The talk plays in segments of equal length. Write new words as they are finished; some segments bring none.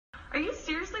you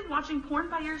seriously watching porn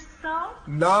by yourself?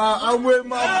 Nah, I'm with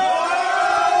my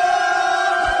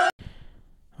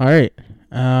All right.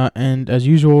 And as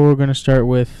usual, we're going to start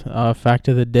with fact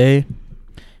of the day.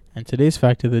 And today's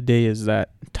fact of the day is that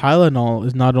Tylenol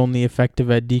is not only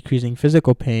effective at decreasing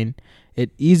physical pain,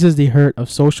 it eases the hurt of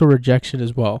social rejection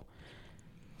as well.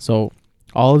 So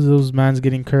all of those mans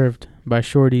getting curved by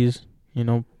shorties,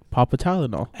 pop a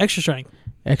Tylenol. Extra strength.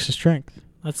 Extra strength.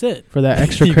 That's it. For that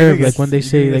extra curve, like when they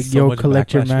say, like, so yo,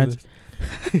 collect your mans.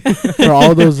 For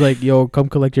all those, like, yo, come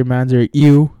collect your mans, or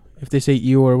ew. If they say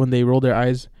ew, or when they roll their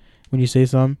eyes when you say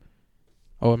something.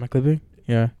 Oh, am I clipping?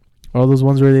 Yeah. All those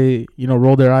ones where they,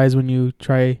 roll their eyes when you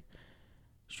try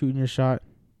shooting your shot.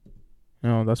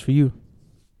 No, that's for you.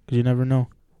 Because you never know.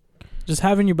 Just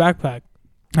have it in your backpack.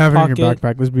 Have it in your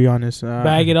backpack. Let's be honest.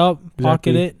 Bag it up.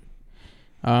 Pocket it.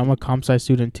 I'm a comp sci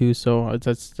student too, so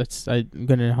that's I'm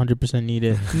gonna 100% need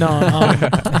it. No.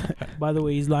 By the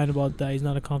way, he's lying about that. He's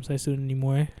not a comp sci student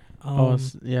anymore.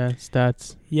 Yeah,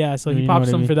 stats. Yeah, so he pops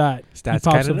them for that. Stats he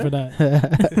pops Canada? them for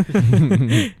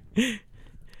that.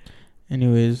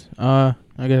 Anyways, I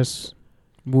guess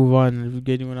move on. If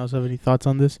anyone else have any thoughts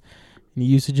on this? Any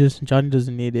usages? Johnny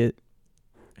doesn't need it.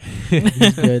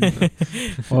 He's good.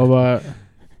 Well,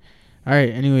 all right.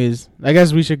 Anyways, I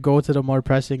guess we should go to the more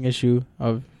pressing issue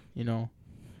of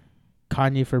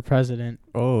Kanye for president.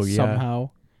 Oh yeah. Somehow,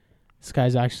 this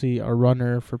guy's actually a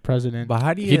runner for president. But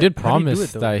how do you? He did how do you do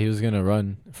promise it, that he was gonna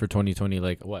run for 2020.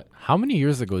 Like what? How many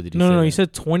years ago did he? say No. that? He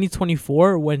said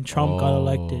 2024 when Trump got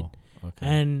elected, Okay.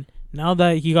 and now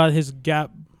that he got his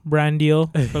Gap brand deal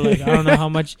for like I don't know how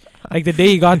much. Like the day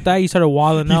he got that, he started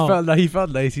wilding out. He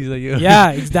felt nice. He's like,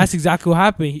 Yeah, that's exactly what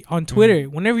happened on Twitter.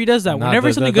 Whenever he does that, Nah,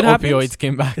 whenever something good happens, opioids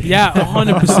came back. Yeah,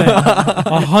 100%,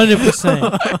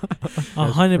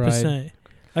 100%.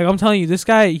 Like I'm telling you, this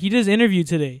guy, he did his interview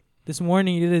today. This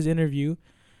morning, he did his interview,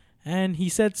 and he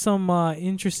said some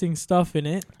interesting stuff in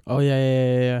it. Oh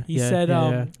yeah. He said,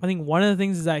 I think one of the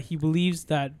things is that he believes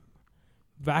that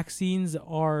vaccines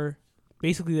are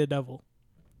basically the devil.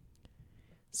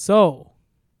 So.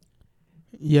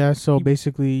 Yeah, so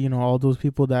basically, all those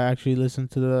people that actually listen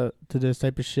to this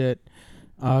type of shit,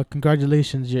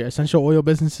 congratulations, your essential oil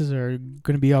businesses are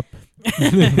gonna be up.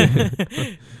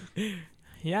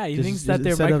 Yeah, he thinks that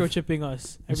they're microchipping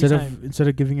us every time. Instead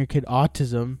of giving your kid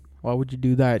autism, why would you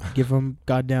do that? Give them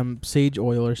goddamn sage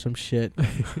oil or some shit.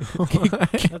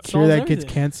 Cure that kid's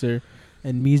cancer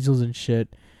and measles and shit.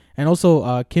 And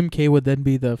also, Kim K would then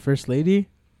be the first lady,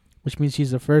 which means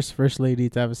she's the first lady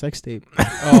to have a sex tape.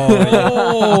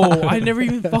 Oh, I never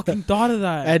even fucking thought of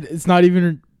that. And it's not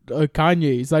even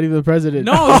Kanye. It's not even the president.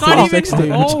 No, it's not even. Sex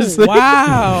tape. Oh,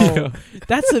 wow.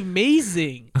 That's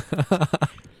amazing.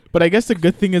 But I guess the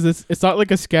good thing is it's not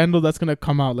like a scandal that's going to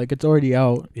come out. Like, it's already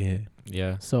out.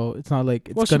 Yeah. So it's not like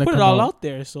it's going to come out. Well, she put it all out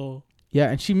there, so. Yeah,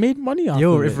 and she made money off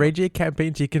of it. If Ray J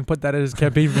campaigns, he can put that as his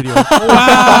campaign video.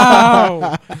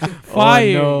 Wow.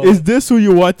 Fire. Oh, no. Is this who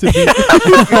you want to be? Is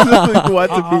this who you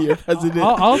want to be your president?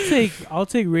 I'll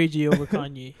take Ray J over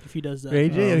Kanye if he does that. Ray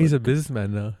J, he's a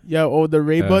businessman now. Yeah, the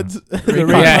Ray Buds. The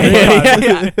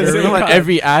Ray Buds.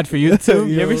 Every ad for YouTube.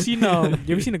 You ever seen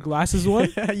the glasses one?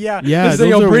 Yeah. Yeah,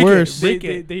 those are worse.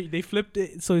 They flipped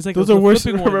it, so it's like those are worse.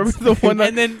 Remember the one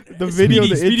and then the video,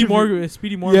 Speedy Morgan.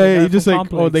 Yeah, you just like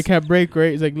Complex. They can't break,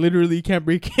 right? It's like literally you can't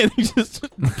break it. He just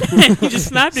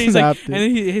snapped it. He's like, and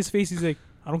then his face, he's like,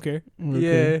 I don't care.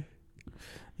 Okay.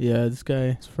 Yeah, this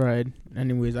guy is fried.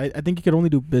 Anyways, I think he could only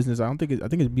do business. I think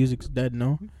his music's dead.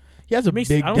 No, he has a big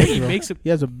dick. He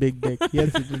has a big dick. He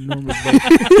has an enormous dick.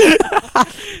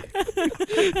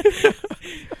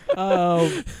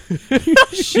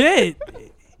 Shit.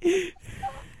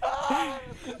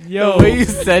 Yo, the way you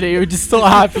said it, you were just so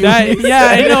happy. Yeah,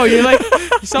 I know. You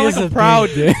sound like a proud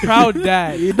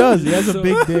dad. He does. He has a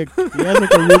big dick. He has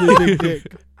like a really big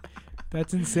dick.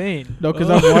 That's insane. No, because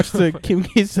I've watched the Kim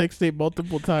K sex tape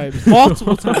multiple times. One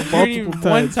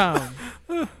time.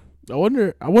 I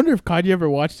wonder if Kanye ever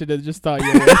watched it and just thought,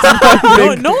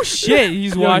 yo, no shit.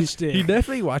 He's watched it. He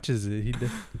definitely watches it.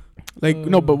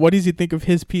 No, but what does he think of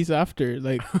his piece after?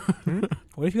 Like,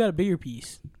 what if you got a bigger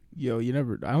piece? Yo, I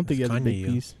don't think he has a big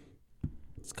piece.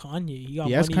 It's Kanye. He got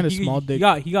has kind of small dick.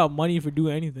 He got money for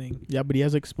doing anything. Yeah, but he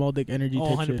has like small dick energy.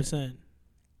 100%.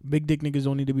 Big dick niggas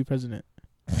don't need to be president.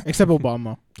 Except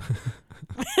Obama.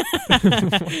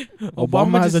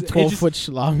 Obama has a 12-foot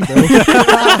schlong, bro.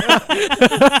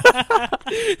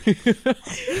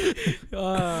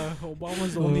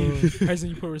 Obama's the only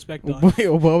president you put respect on.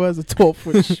 Obama has a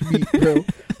 12-foot schmeat, bro. I'm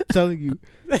telling you.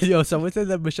 Yo, someone said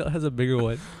that Michelle has a bigger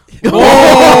one.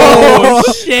 Oh,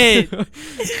 shit.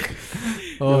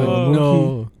 Oh,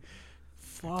 no.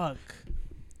 Fuck.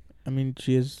 I mean,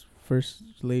 she is first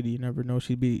lady. You never know.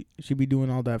 She'd be doing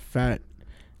all that fat,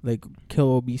 like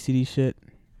kill obesity shit.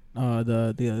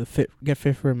 The get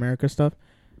fit for America stuff.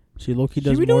 She low key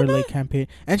does be more doing like that? campaign,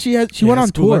 and she went on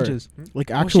school tour, lunches.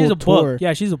 like Oh, actual she's a tour. book.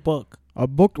 Yeah, she's a book. A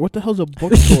book? What the hell's a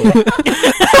book tour?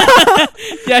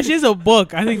 Yeah, she's a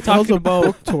book. I think talking a about.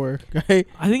 book tour, right?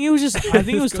 I think it was Let's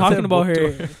go talking to a about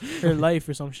book her life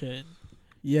or some shit.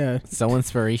 Yeah, So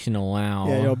inspirational. Wow.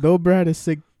 yeah. Yo, Bill Burr had a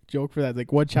sick joke for that.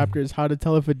 Like, one chapter is how to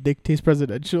tell if a dick tastes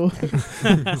presidential.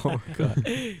 Oh god.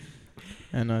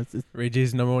 And it's Ray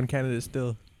J's #1 candidate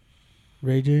still.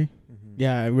 Ray J.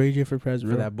 Yeah, Ray J for For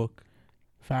president. that book.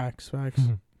 Facts.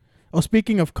 Oh,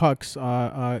 speaking of cucks,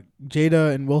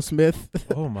 Jada and Will Smith.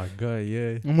 Oh my god,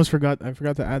 yeah. I forgot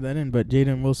to add that in, but Jada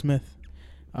and Will Smith.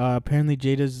 Apparently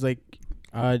Jada's like,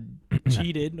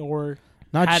 Cheated or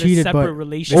not had cheated, a separate but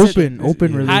relationship.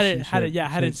 open Had relationship.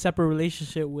 Had a separate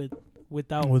relationship with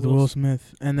Will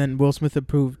Smith, and then Will Smith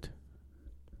approved.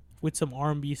 with some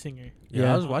R&B singer. Yeah,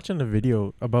 Yeah. I was watching a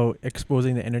video about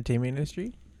exposing the entertainment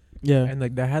industry, Yeah, and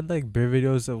like they had like bare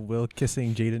videos of Will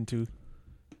kissing Jaden too.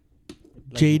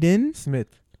 Like, Jaden. Smith,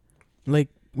 Like,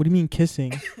 what do you mean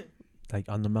kissing? like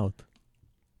on the mouth.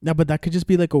 No, but that could just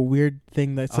be like a weird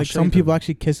thing. That's I'll like show some you people the-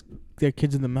 actually kiss their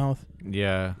kids in the mouth.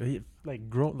 Yeah. Like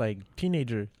grown, like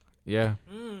teenager. Yeah.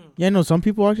 Yeah, no, some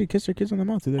people actually kiss their kids in the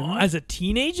mouth. Do they Oh, not? as a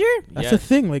teenager? That's Yeah. the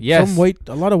thing. Like Yes.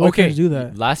 a lot of white kids do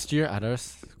that. Last year at our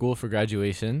school for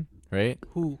graduation, right?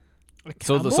 Who?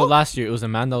 So Campbell? last year it was a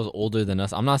man that was older than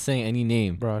us. I'm not saying any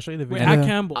name. Bro, I'll show you the Wait, video. at Yeah.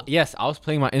 Campbell. Yes, I was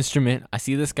playing my instrument. I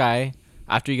see this guy.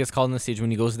 After he gets called on the stage, when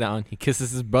he goes down, he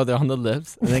kisses his brother on the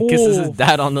lips and then kisses his Oh,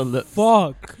 dad on the lips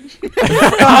Fuck.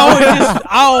 I was just,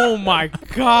 oh my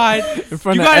god. in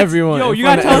front You of gotta- everyone. Yo, in you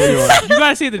front gotta of tell everyone. us. You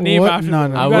gotta say the name What? after. No, that.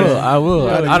 no, You I gotta- will. I will.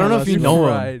 Yeah, I don't know yeah, if you that's know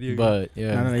right. him, but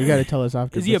yeah. No, you gotta tell us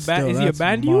after. Is he but a ba- still, is he a that's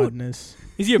band dude? madness.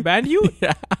 Is he a band dude?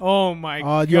 Yeah. Oh my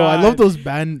god. Yo, I love those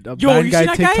band Yo, band you guy see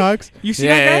that guy? TikToks. You see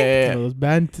Yeah, that guy? yeah, yeah. Yo, those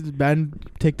band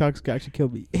TikToks actually kill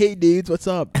me. Hey dudes, what's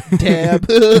up? Tab.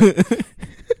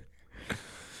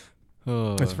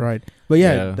 Oh. That's right. But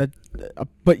yeah, Yeah.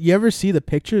 but you ever see the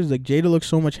pictures? Like Jada looks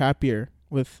so much happier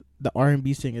with the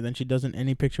R&B singer than she does in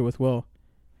any picture with Will.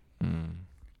 Mm.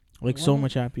 Like so Well,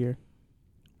 much happier.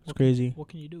 It's what- crazy. What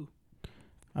can you do?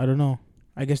 I don't know.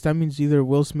 I guess that means either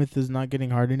Will Smith is not getting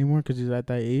hard anymore because he's at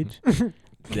that age,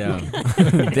 Damn.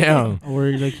 Damn.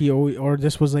 or like or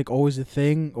this was like always a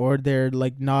thing, or they're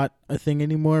like not a thing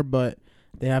anymore, but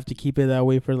they have to keep it that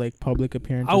way for like public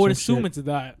appearances. I would or assume shit. it's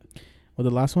that. Well,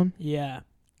 the last one, Yeah.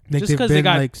 like Just they've because been they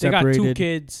got like they got separated. two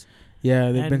kids.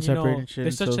 Yeah, they've and, been you know, separated. and shit, they're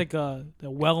and such so like a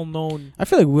well-known. I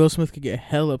feel like Will Smith could get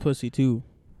hella pussy too.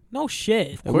 No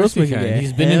shit. Of course he Will Smith could can. get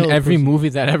He's been in hella every pussy. movie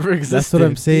that ever existed. That's what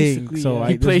I'm saying. Basically, So yeah.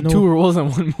 He there's played no- 2 roles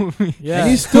in one movie. Yeah. And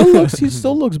he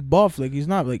still looks buff. Like he's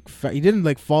not like fat. He didn't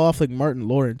like fall off like Martin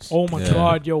Lawrence. Oh my Yeah.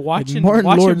 god, yo, Like, watching Martin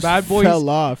Lawrence Bad Boys. fell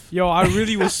off. Yo, I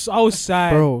really was. I was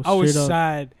sad. Bro, I was straight up.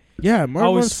 sad. Yeah, Martin I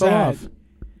was Lawrence fell sad. off.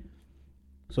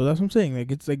 So that's what I'm saying.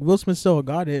 Like it's like Will Smith still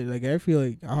got it. Like I feel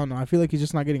like I don't know. I feel like he's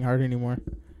just not getting hard anymore.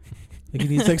 Like he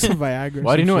needs like some Viagra. or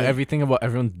Why do you some know shit. everything about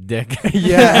everyone's dick?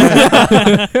 Yeah,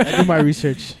 I do my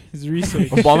research. His research.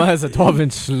 Obama has a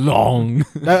 12-inch long.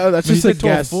 That's He just a said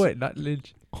 12 guess. foot, not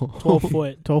Lynch. 12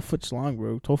 foot. 12 foot long,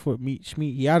 bro. 12 foot meat.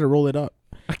 Schmeat. He had to roll it up.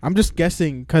 I'm just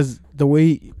guessing because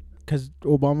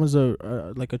Obama's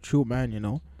a true man, you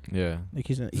know. Yeah. Like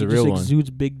he a just real one. exudes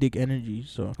big dick energy.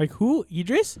 So Like who?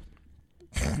 Idris?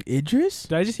 Idris?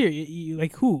 Did I just hear?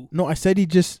 Like who? No, I said he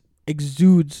just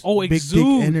exudes Oh, big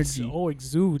exudes. dick energy. Oh,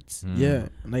 exudes. Mm. Yeah,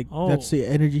 like Oh. that's the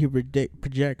energy he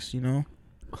projects. You know.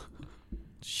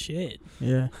 Shit.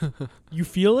 Yeah, You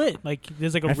feel it? Like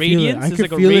there's like a I feel it. radiance. I There's can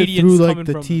like a feel it radiance through like coming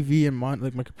the from. TV and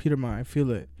like my computer monitor. I feel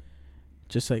it.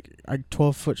 Just like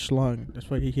 12 foot schlong. That's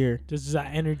what you hear. There's that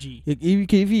energy. Like,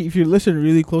 if you listen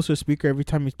really close to a speaker every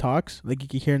time he talks, like you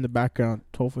can hear in the background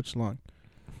 12 foot schlong.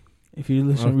 If you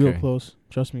listen real Okay. close,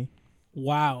 trust me,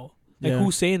 Wow. Like Yeah.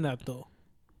 who's saying that though?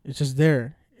 it's just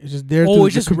there. It's just there. Oh, through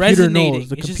it's the just computer resonating. knows.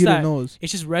 The It's just computer that- knows.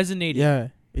 It's just resonating. Yeah,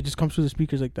 it just comes through the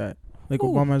speakers like that. Like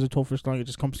Ooh. Obama has a 12 foot schlong. It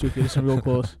just comes through if you listen real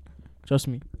close. Trust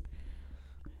me.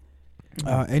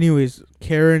 Anyways,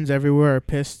 Karens everywhere are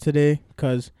pissed today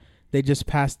because they just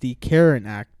passed the Karen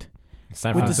Act.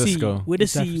 San With the C. Francisco. With the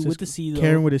San C. With Francisco. the C though.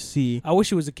 Karen with a C. I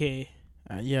wish it was a K.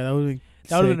 Yeah, that would be.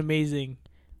 That would have sick. been amazing.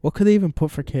 What could they even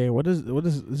put for K?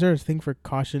 Is there a thing for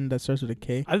caution that starts with a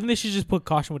K? I think they should just put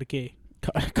caution with a K.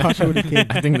 Caution with a K.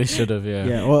 I think they should have, yeah.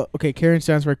 Yeah, well, okay, Karen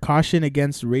stands for caution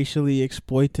against racially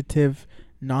exploitative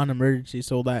non-emergency.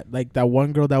 So that like that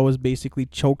one girl that was basically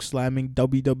choke slamming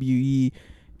WWE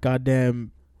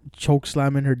goddamn choke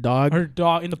slamming her dog. Her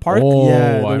dog in the park. Oh,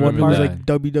 yeah, the I one who remember was that. like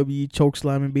WWE choke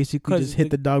slamming, basically 'Cause just hit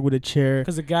the- the dog with a chair.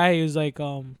 Because the guy was like,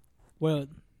 well, What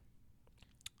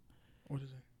is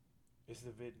it? It's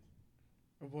the vid.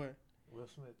 What? Will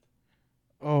Smith.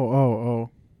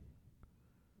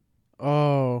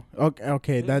 Oh.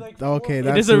 Okay. There's like four Okay. videos.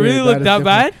 That's does it really weird. look is that different.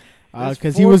 bad?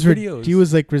 Because There's 4 videos. he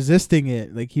was like resisting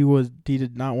it. Like he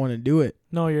did not want to do it.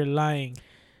 No, you're lying.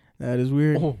 That is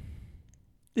weird. Oh.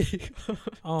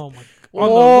 Oh my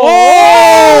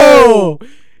Whoa! god.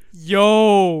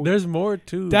 Yo, There's more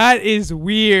too. that is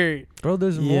weird. Bro,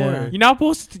 there's Yeah. more. You're not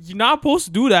supposed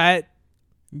to do that.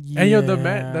 And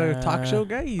the talk show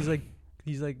guy, he's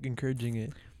like encouraging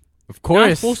it. Of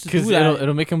course, supposed to because do that.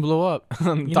 it'll make him blow up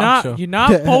on the talk show. You're not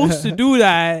supposed to do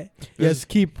that. Yes,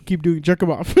 keep doing jerk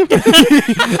him off.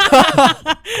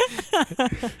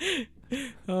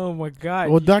 Oh my god.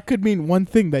 Well, that could mean one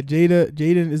thing, that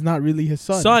Jaden is not really his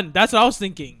son. Son, that's what I was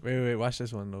thinking. Wait, watch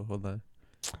this one though. Hold on.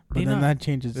 But They then not- that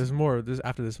changes. There's more. There's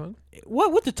after this one.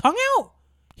 What with the tongue out?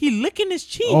 He licking his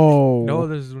cheek. Oh. No,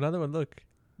 there's another one. Look,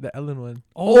 the Ellen one.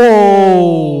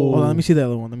 Hold on, let me see the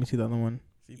other one.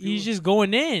 He's just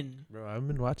going in. Bro, I've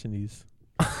been watching these.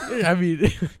 I mean,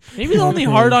 Maybe the only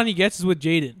Okay. hard on he gets is with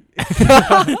Jaden.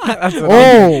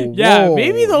 Oh. Yeah, whoa.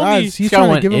 maybe the only- He's This guy trying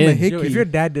to went give him a in. hickey. yo, if your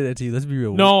dad did it to you, let's be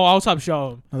real. No, I'll stop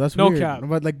showing. No, that's No weird. cap.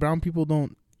 But like brown people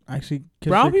don't actually kiss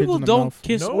Brown their kids people in the don't mouth.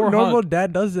 kiss no or normal hug.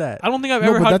 dad does that. I don't think I've No,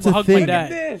 ever but that's a hugged my thing.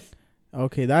 dad.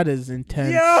 Okay, that is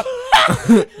intense. Yo,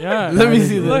 Yeah. Let me That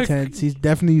see is this. intense. He's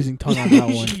definitely using tongue on that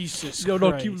one. Jesus yo,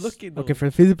 no, keep Christ. looking. Though. Okay, for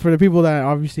the people that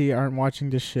obviously aren't watching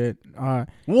this shit, Whoa!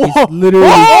 he's literally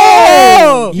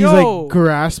Whoa! he's Yo. like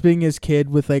grasping his kid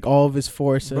with like all of his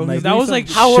force, Bro, and like he's that was like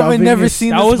How have I shoving never his- seen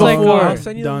that this was like, before? I'll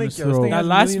send you the down link. his Yo, this throat. thing that has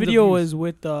last millions of video views. was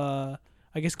with I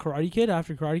guess Karate Kid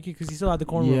after Karate Kid because he still had the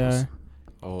cornrows. Yeah,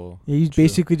 Oh, he's true.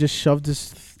 basically just shoved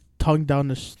his tongue down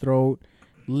his throat,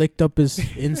 licked up his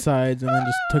insides, and then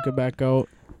just took it back out.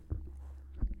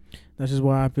 That's just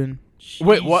what happened.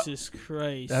 Wait, what? Jesus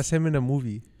Christ. That's him in a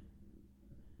movie.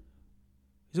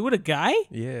 Is it with a guy?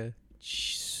 Yeah.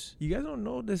 Jeez. You guys don't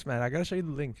know this, man. I gotta show you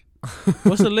the link.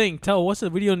 What's the link? What's the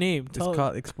video name? It's Tell.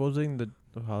 called Exposing the.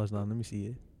 Oh, it's not. Let me see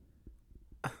it.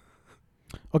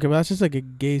 Okay, but that's just like a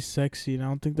gay sex scene. I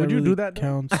don't think that Would you really do that, though?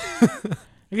 counts.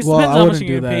 I guess it Well, depends I how much wouldn't you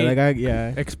do get that. paid. Like,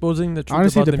 yeah. Exposing the truth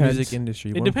Honestly, about the depends. music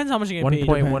industry. It depends how much you get paid.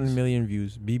 1.1 million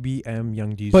views. BBM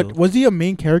Young Diesel. But was he a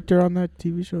main character on that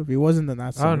TV show? If he wasn't, then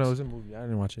that's I don't know. It was a movie. I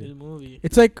didn't watch It's a it. movie.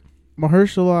 It's like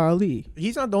Mahershala Ali.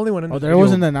 He's not the only one in Oh, this there video.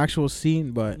 wasn't an actual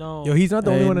scene, but No. Yo, he's not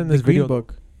the only one in the this Green video.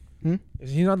 Book.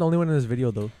 He's not the only one in this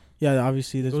video though. Yeah,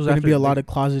 obviously there's Goes going to after be a the- lot of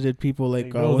closeted people like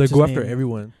Bro, what's they his go after name?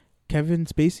 everyone. Kevin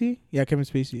Spacey. Yeah, Kevin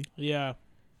Spacey. Yeah.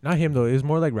 Not him though. It was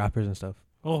more like rappers and stuff.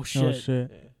 Oh shit. Oh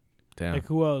shit. Damn. Like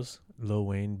who else? Lil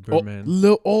Wayne, Birdman.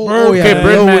 Oh yeah, Okay, Lil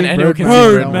Birdman. Wayne, Anyone can see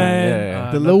Birdman. Birdman.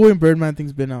 Yeah. The Lil Wayne Birdman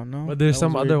thing's been out, no? But there's That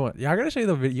some was other weird. one. Yeah, I gotta show you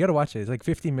the video. You gotta watch it. It's like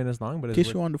 15 minutes long, but it's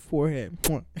Kiss you on the forehead.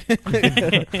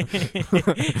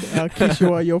 I'll kiss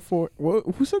you on your forehead.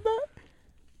 Who said that?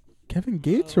 Kevin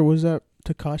Gates or was that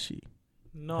Takashi?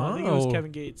 No, I think it was Oh.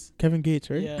 Kevin Gates. Kevin Gates,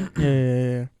 right? Yeah.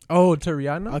 Yeah. Oh, to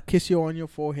Rihanna. I'll kiss you on your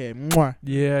forehead. Mwah.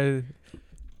 Yeah.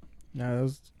 Nah, that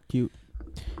was cute.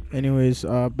 Anyways,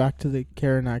 back to the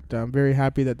Karen Act. I'm very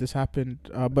happy that this happened,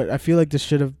 but I feel like this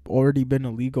should have already been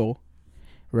illegal,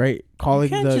 right? Calling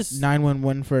can't the just-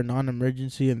 911 for a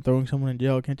non-emergency and throwing someone in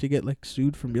jail. Can't you get like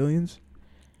sued for millions?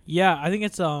 Yeah, I think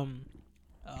it's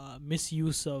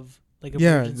misuse of like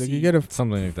Yeah, emergency. like you get a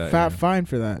Something like that. fat yeah. fine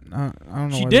for that. I don't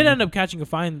know. She why did they- end up catching a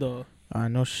fine though,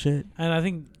 No shit. and I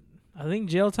think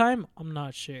jail time. I'm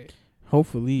not sure.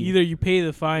 Hopefully. Either you pay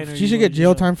the fine or She you should go get to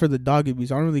jail time for the dog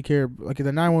abuse. I don't really care. Like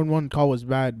the 911 call was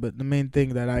bad, but the main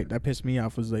thing that pissed me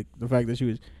off was like the fact that she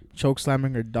was choke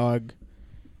slamming her dog.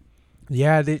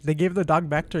 Yeah, they gave the dog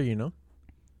back to her, you know.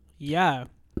 Yeah.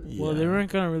 Well, they Yeah.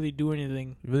 weren't gonna really do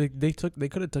anything. They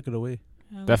could have took it away.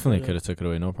 Yeah, Definitely that's could have took it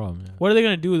away. No problem. Yeah. What are they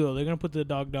gonna do though? They're gonna put the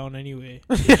dog down anyway.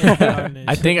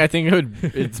 I think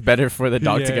it's better for the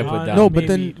dog to Yeah. get put down. No, but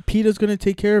Maybe. then PETA's gonna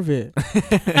take care of it.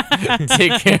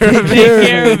 Take care Take of care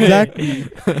it. of it. Exactly.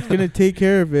 It's gonna take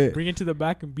care of it. Bring it to the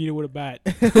back and beat it with a bat.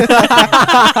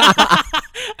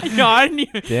 No, I didn't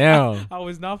even. Damn. I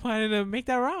was not planning to make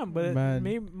that rhyme, but Man. it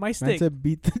made my Man stick. said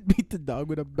beat the dog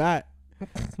with a bat.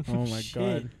 Oh my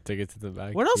Shit. god. Take it to the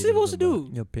back. What else are beat they it with supposed to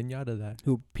the do? Yo, pinata that.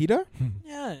 Who? PETA?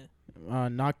 Yeah.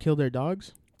 Not kill their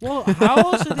dogs? Well, how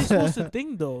else are they supposed to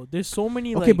think though? There's so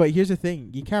many. Okay, like, but here's the thing: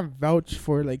 you can't vouch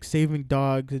for like saving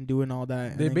dogs and doing all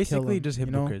that. and They're then kill basically them, just you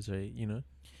know? hypocrites, right? You know.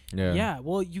 Yeah. yeah.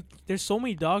 Well, there's so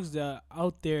many dogs that are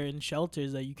out there in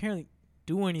shelters that you can't really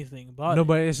do anything about. No, it.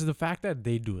 but it's the fact that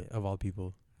they do it of all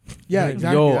people. Yeah, Yeah.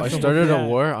 exactly. Yo, That's I the whole started thing. a Yeah.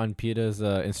 war on PETA's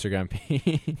Instagram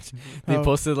page. They Oh.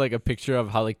 posted like a picture of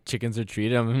how like chickens are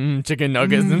treated. I'm chicken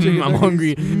nuggets. chicken I'm nuggets.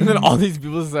 hungry. And then all these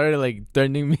people started like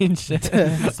threatening me and shit.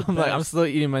 That's the I'm like, I'm best. still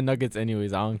eating my nuggets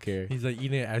anyways. I don't care. He's like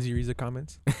eating it as he reads the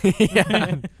comments.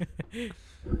 Yeah.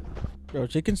 Bro,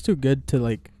 chicken's too good to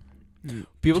like.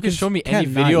 People can Chickens show me any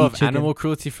cannot video eat of chicken. animal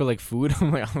cruelty for like food.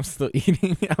 I'm like, I'm still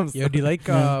eating. I'm Yo, still do you like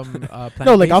Yeah. plant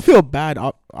No, like I'll based? feel bad.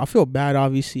 I'll feel bad,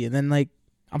 obviously, and then like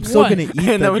I'm still What? gonna eat and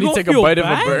then them. when You you don't take a feel bite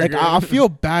bad? of a burger, Like I'll feel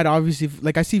bad, obviously.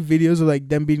 Like I see videos of like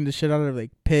them beating the shit out of like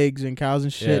pigs and cows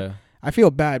and shit. yeah. I feel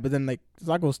bad, but then like it's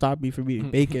not gonna stop me from eating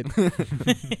bacon.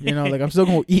 You know, like I'm still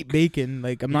gonna eat bacon.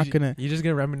 Like I'm not gonna. You're just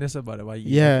gonna reminisce about it while you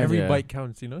eat. Yeah. Like, every Yeah. bite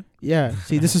counts, you know. Yeah.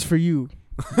 See, this is for you.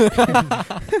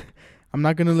 I'm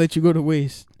not gonna let you go to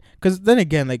waste. Cause then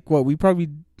again, like what we probably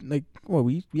like what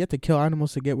we had to kill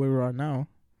animals to get where we're at now.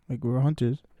 Like we were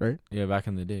hunters, right? Yeah, back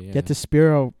in the day. Yeah. Get the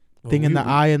spear out Well, thing in we the were-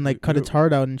 eye and like we cut were- its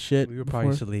heart out and shit. We were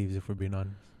probably before. slaves if we're being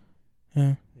honest.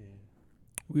 Yeah.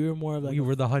 We were more of like We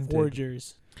were the hunted.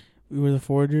 foragers. We were the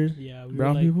foragers. Yeah, we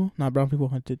Brown were like, people? Nah, brown people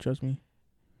hunted. Trust me.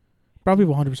 Brown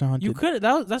people 100% hunted. You could.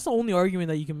 That's the only argument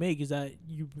that you can make is that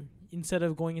you instead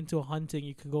of going into a hunting,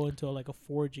 you could go into like a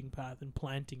foraging path and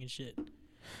planting and shit.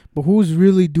 But who's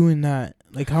really doing that?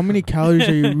 Like, how many calories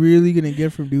are you really gonna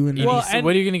get from doing that? Eating Well, s- and-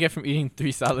 what are you gonna get from eating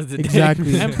 3 salads a day?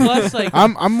 Exactly. And plus, like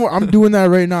I'm doing that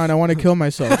right now, and I want to kill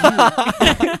myself.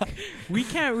 we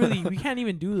can't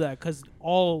even do that because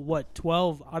all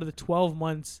 12 out of the 12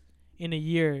 months in a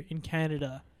year in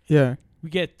Canada, Yeah. we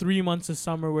get 3 months of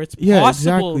summer where it's Yeah,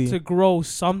 possible exactly. to grow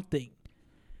something.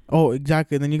 Oh,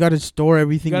 exactly. Then you got to store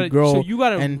everything you grow so you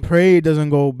gotta and pray it doesn't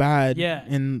go bad. Yeah.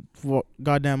 In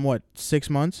goddamn what 6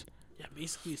 months? yeah,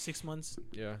 basically 6 months.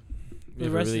 Yeah.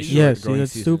 The rest of the short year. Yeah. See, growing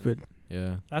that's season. stupid.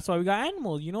 Yeah. That's why we got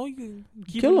animals. You know, you can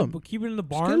keep Kill them, 'em. keep it in the Just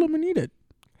barn. kill them and eat it.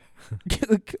 kill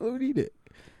them and eat it.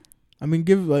 I mean,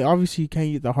 give like obviously you can't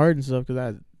eat the heart and stuff because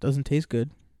that doesn't taste good.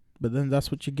 But then that's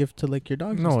what you give to like your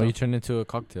dogs. No, you and turn into a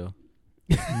cocktail.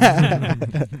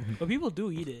 stuff. But people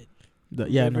do eat it.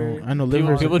 Yeah, no, Liver- I know People,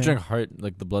 liver. people drink heart,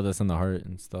 like the blood that's in the heart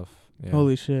and stuff. Yeah.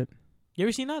 Holy shit! You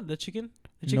ever seen that? The chicken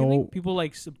thing? No. People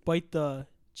like bite the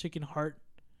chicken heart.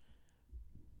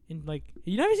 And like,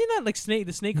 you never seen that? Like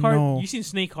the snake heart. No. You seen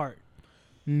snake heart?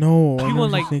 No, I People never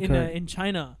in like snake heart. in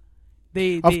China,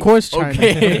 they Of course, China.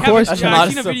 Okay. they Of have course, a, That's yeah, not China. I've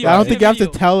seen a so- video. I I've don't seen think a you have to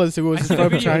video. tell us it I was seen a from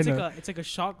video. China. It's like a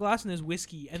shot glass and there's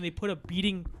whiskey, and they put a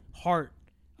beating heart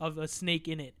of a snake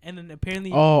in it, and then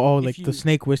apparently Oh, if like you- the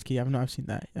snake whiskey. I've seen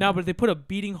that. Yeah. no, but they put a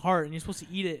beating heart, and you're supposed to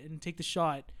eat it and take the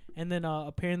shot, and then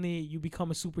apparently you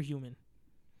become a superhuman,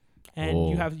 and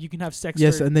Oh. you can have sex.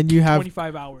 Yes, for and then you have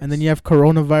 25 hours, and then you have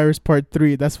coronavirus part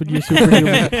 3. That's when you're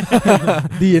superhuman.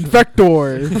 The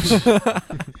infector.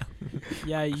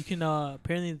 yeah, you can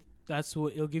apparently that's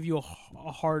what it'll give you a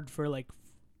hard for like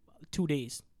 2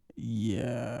 days.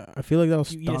 Yeah, I feel like that'll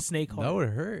You eat a stop. snake heart. That would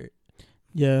hurt.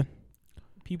 Yeah,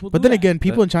 People, but do then that. again,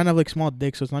 people in China have like small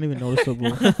dicks, so it's not even noticeable.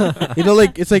 You know,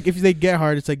 like it's like if they get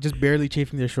hard, it's like just barely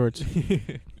chafing their shorts.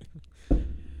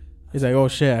 It's like, oh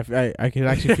shit, I can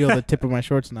actually feel the tip of my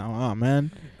shorts now. Oh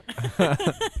man,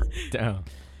 Damn.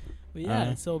 But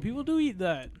yeah, so people do eat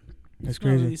that. that's It's not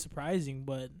crazy. really surprising,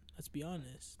 but let's be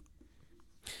honest.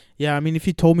 Yeah, I mean, if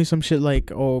you told me some shit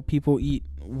like, oh, people eat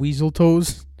weasel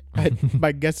toes,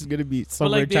 my guess is gonna be But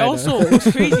somewhere like they in China. also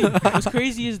what's crazy what's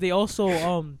crazy is they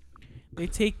also they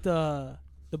take the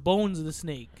bones of the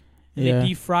snake and Yeah. they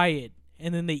deep fry it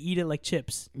and then they eat it like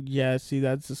chips. Yeah, see,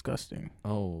 that's disgusting.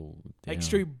 Oh. Damn. Like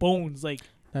straight bones, like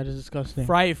That is disgusting.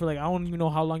 fry it for like I don't even know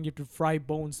how long you have to fry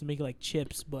bones to make it like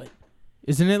chips, but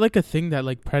Isn't it like a thing that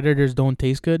like predators don't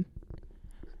taste good?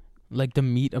 Like the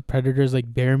meat of predators,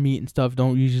 like bear meat and stuff,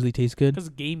 don't usually taste good. because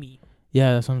gamey.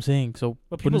 Yeah, that's what I'm saying. So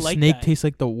But people wouldn't like snake that. taste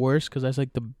like the worst? Because that's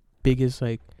like the biggest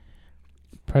like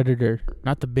predator.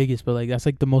 Not the biggest, but like that's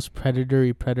like the most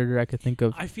predatory predator I could think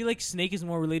of. I feel like snake is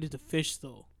more related to fish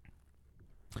though.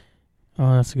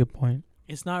 Oh, that's a good point.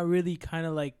 It's not really kind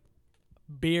of like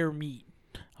bear meat.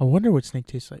 I wonder what snake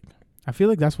tastes like. I feel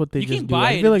like that's what they You just can do. buy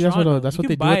I it feel in like that's Toronto. what You they can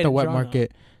do buy at it the in wet Toronto.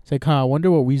 market. It's like, I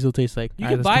wonder what weasel tastes like. You I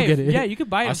can just buy don't it. get it. Yeah, you can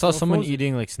buy it. I saw someone frozen.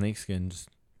 eating like snake skin, just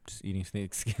eating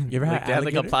snake skin. You ever like, had they had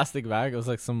like a alligator? plastic bag. It was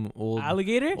like some old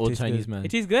alligator. old Tastes Chinese good. man. It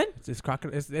tastes good. It's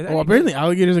crocodile. Oh, apparently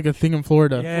alligator's like a thing in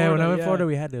Florida. Yeah, when I Florida, went to yeah. Florida,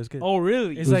 we had it. It was good. Oh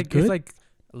really? It's was like good? it's like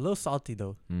a little salty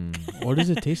though. Mm. What does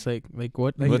it taste like? Like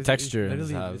what? Like What it's- texture it's does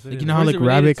it literally- have? it's Like, you literally- know how Where's like it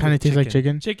related rabbit to? kind of tastes like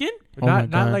Chicken. chicken? Chicken? Oh my not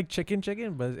God. like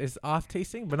chicken, but it's off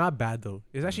tasting, but not bad though.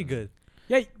 It's actually good.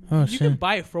 Yeah, Oh, you can shit.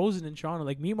 buy it frozen in Toronto.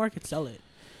 Like meat markets sell it.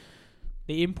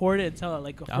 They import it and sell it.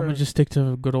 Like I'm gonna just stick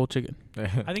to good old chicken.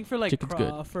 I think for like Chicken's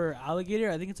good. for alligator,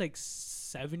 I think it's like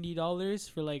 $70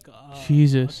 for like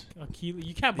Jesus. a kilo.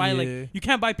 You can't buy Yeah. you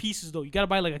can't buy pieces though. You gotta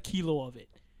buy like a kilo of it.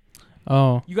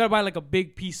 Oh. You gotta buy like a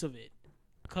big piece of it,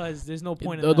 cause there's no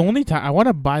point in The that. only time I want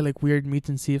to buy like weird meats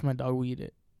and see if my dog will eat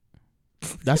it.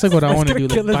 That's like what I want to do.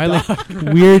 Like, buy like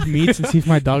weird meats and see if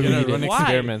my dog will You're eat gonna run it. Why?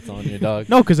 experiments on your dog.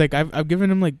 No, cause like I've given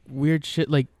him like weird shit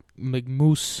like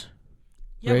moose.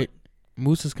 Yeah, right?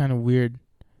 Moose is kind of weird.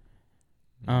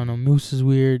 I don't know. Moose is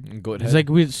weird. Goat It's head. like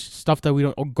weird stuff that we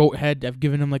don't. Oh, goat head. I've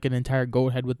given him like an entire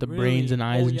goat head with the really? brains and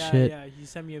eyes Oh, and yeah, shit. Yeah, he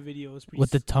sent me a video. It was pretty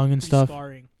With the tongue and pretty stuff.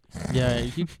 scarring. Yeah,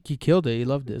 he killed it. He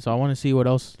loved it. So I want to see what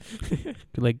else could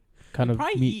like kind He'll of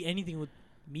probably meat. eat anything with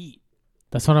meat.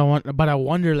 That's what I want. But I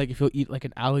wonder like if he'll eat like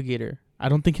an alligator. I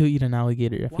don't think he'll eat an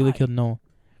alligator. I feel like Why? he'll know.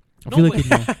 I No, feel like but-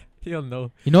 he'll know. He'll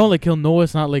know. You know, like he'll know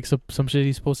it's not like some shit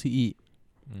he's supposed to eat.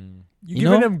 Mm. You You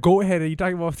giving know? him goat head and you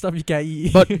talking about stuff you can't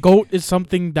eat. But goat is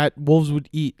something that wolves would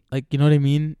eat. Like, you know what I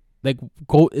mean? Like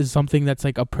goat is something that's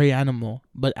like a prey animal,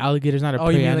 but alligator's not a oh,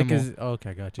 you prey mean like animal. his? Okay,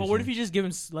 I got you. But what if you just give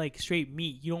him like straight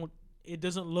meat? You don't. It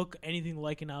doesn't look anything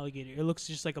like an alligator. It looks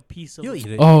just like a piece of. He'll it. eat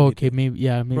it. Oh, He'll eat okay, it. maybe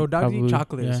maybe. Bro, dogs probably, eat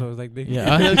chocolate, yeah. so it's like they.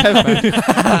 Yeah,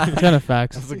 it's kind of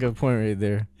facts. That's a good point right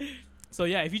there. So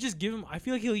yeah, if you just give him, I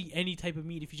feel like he'll eat any type of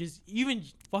meat. If you just even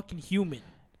fucking human.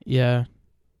 Yeah.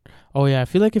 Oh yeah, I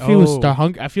feel like if he was Oh.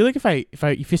 hungry, I feel like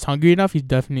if he's hungry enough, he's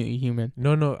definitely human.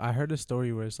 No, I heard a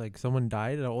story where it's like someone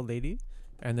died, an old lady,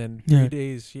 and then Yeah. 3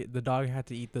 days the dog had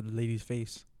to eat the lady's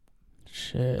face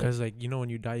Shit. because like when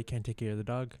you die you can't take care of the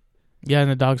dog. Yeah,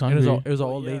 and the dog's And hungry. it was an Oh,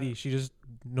 old yeah. lady. She just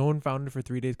no one found her for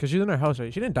 3 days because she's in her house,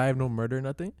 right? She didn't die of no murder or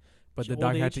nothing, but She the old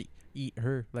dog had age? to eat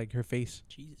her like her face,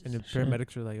 Jesus. and the Shit.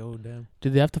 paramedics were like, "Oh damn."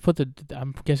 Did they have to put the?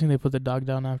 I'm guessing they put the dog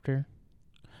down after.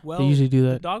 Well, They usually do the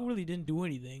that. dog really didn't do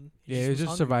anything. He Yeah, it was just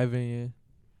hungry. surviving.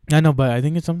 Yeah. I know, but I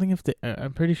think it's something if they.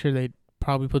 I'm pretty sure they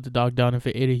probably put the dog down if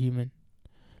it ate a human.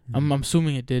 I'm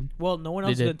assuming it did. Well, no one They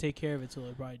else is did. gonna take care of it, so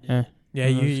they probably did. Eh. Yeah, Oh,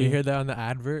 you shit. hear that on the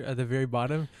advert at the very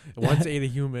bottom. Once ate a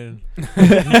human.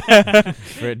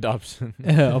 For adoption.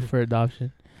 Up for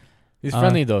adoption. He's Uh,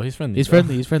 friendly though. He's friendly. He's though.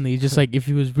 friendly. He's friendly. He's just like if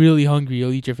he was really hungry,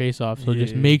 he'll eat your face off. So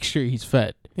just Yeah. make sure he's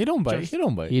fed. He don't bite. Just- He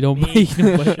don't bite. He don't Make bite. He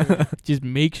don't bite. sure. Just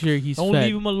make sure he's Don't fed.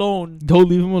 leave him alone. Don't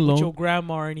leave him With your alone.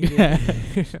 grandma or anything.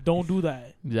 Yeah. Don't do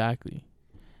that. Exactly.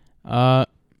 Now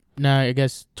I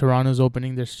guess Toronto's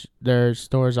opening their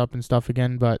stores up and stuff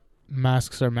again, but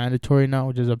masks are mandatory now,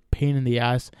 which is a pain in the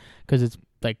ass because it's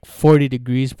like 40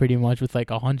 degrees pretty much with like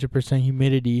 100%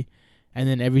 humidity, and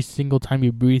then every single time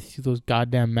you breathe through those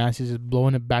goddamn masks, it's just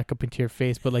blowing it back up into your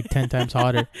face, but like 10 times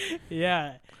hotter.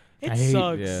 Yeah. It I hate-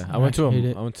 sucks. Yeah, I I went to hate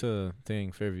it. I went to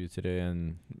thing Fairview today,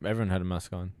 and everyone had a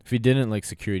mask on. If you didn't, like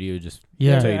security would just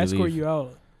Yeah, tell you to escort leave. you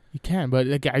out. you can, but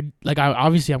I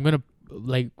obviously I'm gonna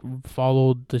like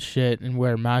follow the shit and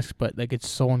wear masks, but like it's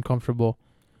so uncomfortable.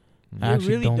 I It actually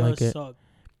really don't does like it. suck.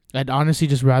 I'd honestly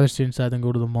just rather stay inside than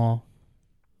go to the mall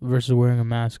versus wearing a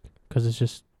mask because it's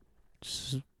just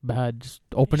bad. Just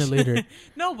open it later.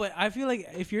 No, but I feel like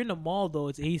if you're in the mall though,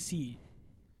 it's AC.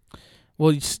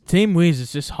 Well, same ways.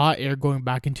 It's just hot air going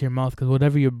back into your mouth because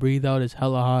whatever you breathe out is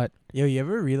hella hot. Yo, you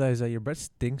ever realize that your breath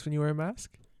stinks when you wear a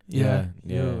mask? Yeah.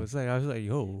 Yo, it's like I was like,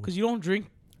 yo. Because you don't drink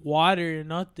water or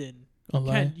nothing. A You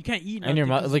lie. can't eat nothing. And your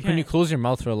mouth, 'cause like when you can't- close your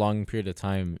mouth for a long period of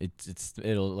time,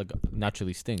 it'll like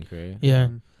naturally stink, right? Yeah,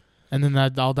 Mm. and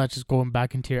then all that just going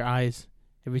back into your eyes.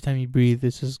 Every time you breathe,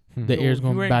 it's just the Yo, air's if you're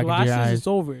going wearing back into glasses, your eyes. It's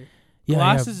over. Yeah,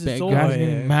 glasses yeah, is glasses over.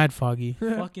 getting Yeah. mad foggy.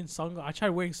 Fucking sunglasses. I tried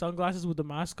wearing sunglasses with the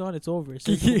mask on. It's over.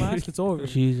 Surgical mask. It's over.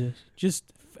 Jesus. Just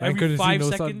I every couldn't see 5 no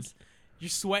sun. seconds, you're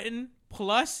sweating.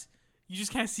 Plus, you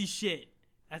just can't see shit.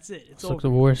 That's it. It's It's over. like the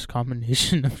worst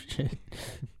combination of shit.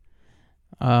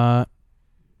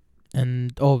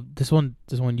 And this one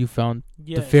you found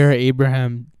the Yes. Farrah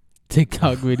Abraham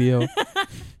TikTok video.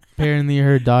 Apparently,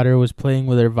 her daughter was playing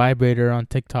with her vibrator on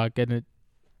TikTok, and it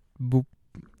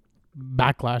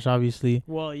backlash. Obviously,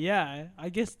 Well, yeah. I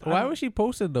guess. Why was she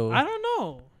posted though? I don't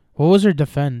know. what was her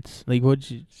defense? Like, what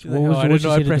she? She's What like, was "Oh, I what'd didn't she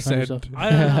know I say to pressed defend send." herself? I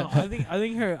don't know. I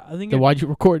think Then her, why'd you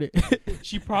record it?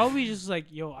 she probably just like,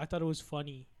 yo, I thought it was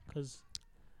funny because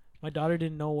my daughter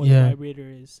didn't know what Yeah. a vibrator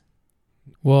is.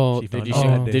 Well, She found Did out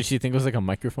that day. did she think it was like a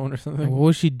microphone or something? what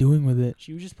was she doing with it?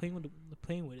 She was just playing with it.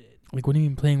 Like, what do you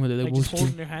mean playing with it? Like What was just she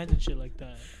holding her hands and shit like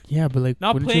that. yeah, but like,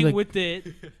 Not wouldn't she, playing like, with it.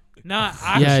 Not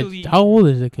actually. Yeah, how old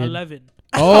is the kid? 11.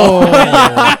 Oh,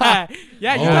 Yeah,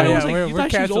 you Oh, thought it yeah, was like you thought she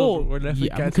was canceled. old. We're definitely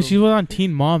yeah, because canceled. she was on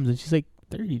Teen Moms and she's like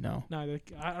 30 now. Nah,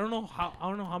 like, I don't know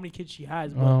how many kids she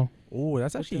has, but Oh, Oh,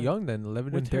 that's With actually the- young then.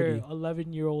 11 and with her 30.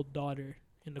 11-year-old daughter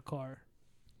in the car.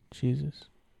 Jesus.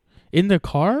 In the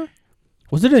car?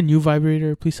 Was it a new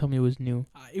vibrator? Please tell me it was new.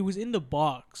 It was in the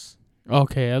box.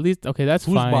 Okay, at least that's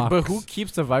Whose fine. box? But who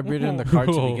keeps the vibrator in the car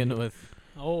to Bro. begin with?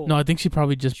 Oh. No, I think she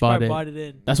probably just She bought probably it. bought it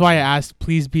in. That's why I asked.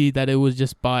 Please be that it was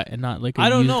just bought and not like a I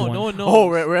don't used know. one. No one knows. Oh,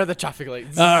 we're at the traffic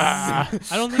lights. Ah.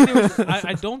 I don't think there was.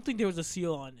 I don't think there was a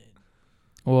seal on it.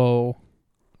 Whoa.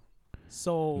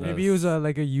 So Maybe it was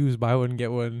like a used buy one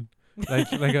get one,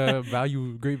 like a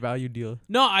great value deal.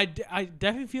 no, I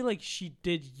definitely feel like she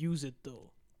did use it though.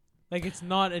 Like it's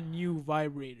not a new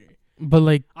vibrator. But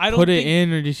like, I don't put it think,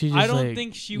 in, or did she just I don't like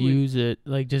think she would. use it?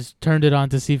 Like, just turned it on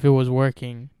to see if it was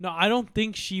working. No, I don't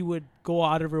think she would go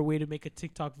out of her way to make a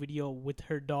TikTok video with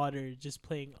her daughter just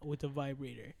playing with a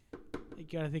vibrator. You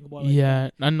gotta think about it. Yeah,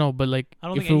 I know, but like, I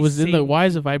don't if think it any was in the, sane- why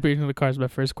is it vibrating in the car? Is my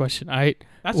first question. That's why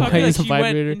I why feel like is a she went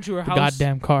vibrator into her the house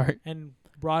goddamn car. and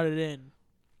brought it in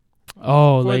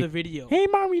Oh, for like, the video. hey,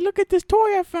 mommy, look at this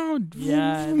toy I found.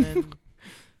 Yeah, and then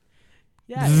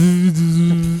yeah.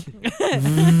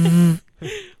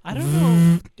 I don't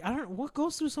know. What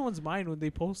goes through someone's mind when they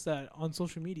post that on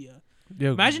social media.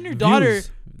 Yo, Imagine your views. daughter.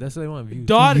 That's what they want, views.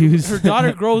 Views. Her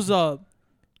daughter grows up.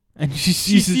 And she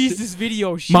She sees sees this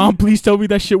video. Mom, please tell me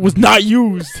that shit was not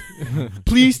used.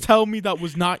 Please tell me that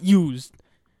was not used.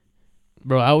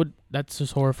 Bro, that's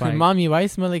just horrifying. Mommy, why you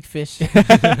smell like fish? And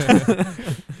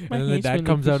then the hate's dad when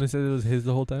comes they out and says it was his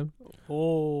the whole time.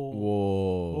 Oh.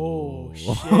 Whoa. Oh,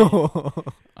 shit.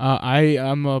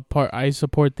 I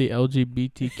support the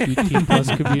LGBTQ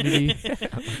plus community.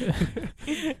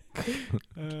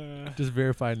 Just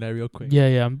verifying that real quick.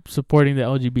 Yeah, I'm supporting the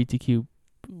LGBTQ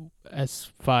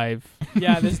S5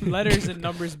 Yeah, there's letters and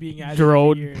numbers being added.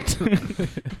 Drone. Here.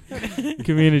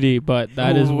 community, but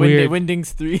that is Ooh, weird.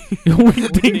 Windings 3.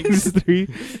 Windings 3.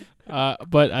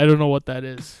 But I don't know what that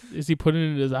is. Is he putting it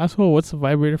in his asshole? What's the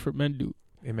vibrator for men do?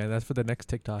 Hey man, that's for the next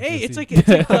TikTok. Hey, Let's it's see.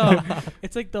 like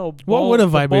it's like the What would a the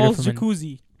vibrator balls for men-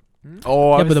 jacuzzi.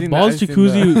 Oh, Yeah, but the balls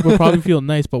jacuzzi would probably feel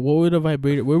nice. But what would a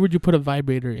vibrator? Where would you put a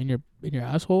vibrator in your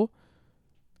asshole?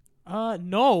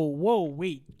 No. Whoa,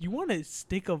 wait. You want to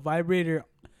stick a vibrator?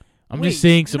 I'm Wait, just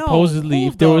saying. no, Supposedly,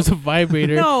 if hold there up. was a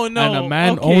vibrator No, and a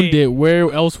man okay. owned it,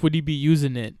 where else would he be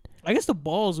using it? I guess the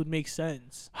balls would make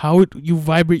sense. How would you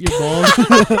vibrate your balls?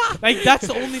 Like that's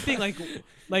the only thing. Like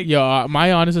Yo, my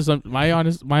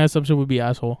assumption would be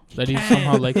asshole. That he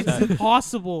somehow likes it's that.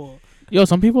 impossible. Yo,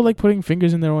 some people like putting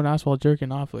fingers in their own ass while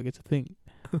jerking off. Like, it's a thing.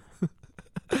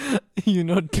 You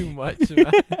know too much, man.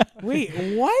 Wait,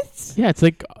 what? Yeah, it's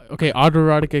like, okay,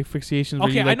 autoerotic asphyxiation where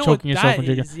Okay, you I like know choking what yourself that and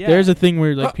jerking. is, yeah. There's a thing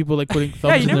where like people like putting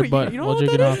thumbs you in their never- butt you know while what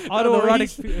jerking that off. Autoerotic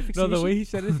asphyxiation. No, the way he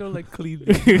said it so like clean.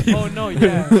 Oh no,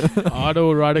 yeah.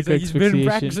 Autoerotic He's been asphyxiation.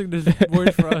 practicing this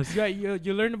word for us. Yeah,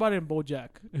 you learned about it in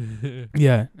BoJack.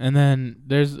 Yeah, and then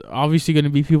there's obviously going to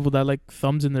be people that like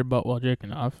thumbs in their butt while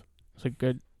jerking off. It's a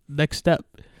good next step.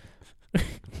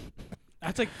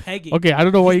 That's like pegging. Okay, I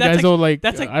don't know why you That's guys like- don't like.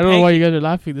 that's like I don't know why pegging. you guys are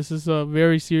laughing. This is a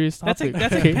very serious topic.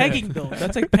 That's like pegging though.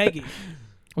 That's like pegging.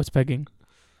 What's pegging?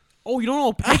 Oh, you don't know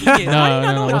what pegging is? No, How do you not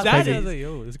no, know what's what that pegging?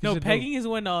 is? No, pegging is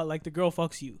when like the girl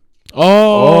fucks you.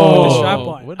 Oh, The strap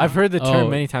on. I've heard the term Oh.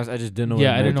 many times. I just didn't know.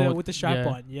 Yeah, what I it didn't meant. know With the strap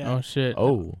yeah. on. Yeah. Oh shit.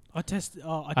 Oh, I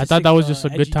thought that was just a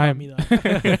good Edgy taught time. me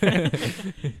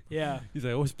that. Yeah. He's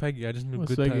like, what's Peggy? I just knew What's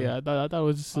good like, time. yeah, I thought that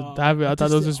was just a Uh, habit. I thought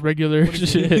that was autistic- just regular What is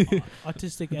shit. it?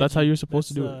 Autistic. That's how edgy. you're supposed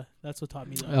to do That's, that's what taught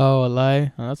me that. Oh, a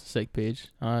lie. Oh, that's a sick page.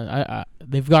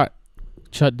 They've got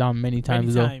shut down many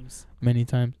times though. Many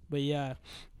times. But yeah,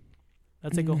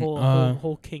 that's like a whole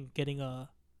whole kink getting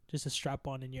just a strap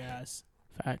on in your ass.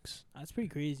 Facts. That's pretty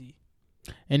crazy.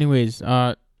 Anyways,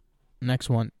 next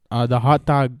one. The hot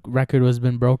dog record has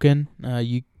been broken.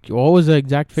 What was the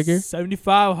exact figure?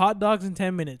 75 hot dogs in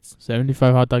 10 minutes.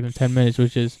 75 hot dogs in 10 minutes,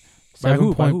 which is By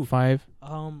who? By who? 7.5.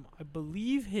 I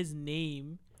believe his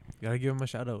name. Gotta give him a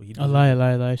shout out. He A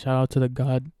lie. Shout out to the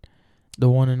God, the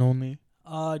one and only.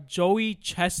 Joey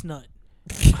Chestnut.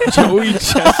 Joey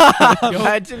Chestnut.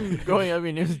 Imagine growing up,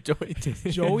 your name's Joey.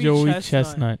 Joey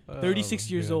Chestnut. 36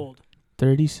 years old.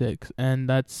 36. And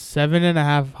that's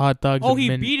 7.5 hot dogs Oh, a he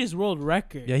minute. beat his world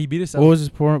record. Yeah, he beat us. What was his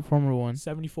former one?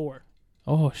 74.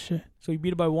 Oh, shit. So he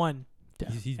beat it by one.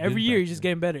 He's Every been year back he's just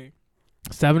there. getting better.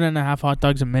 7.5 hot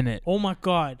dogs a minute. Oh my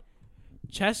God.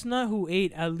 Chestnut, who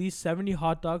ate at least 70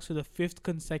 hot dogs for the 5th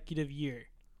consecutive year.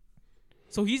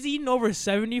 So he's eaten over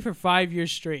 70 for 5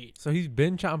 years straight. So he's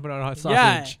been chomping on hot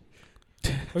Yeah. sausage.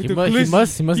 Like He the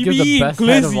must he give be the eating best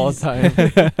head of all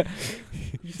glizzies. time.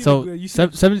 You see So the- you see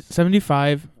the-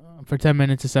 75 for 10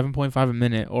 minutes is 7.5 a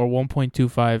minute, or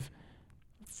 1.25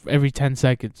 every 10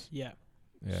 seconds. yeah.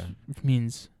 Yeah. Which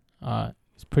means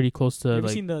it's pretty close You to ever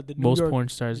like seen the New most York, porn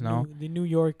stars now. The New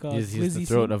York He's the glizzy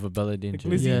throat scene? of a belly The danger.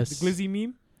 glizzy, Yes. the glizzy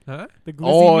meme? Huh? The glizzy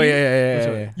Oh meme? yeah, yeah, Which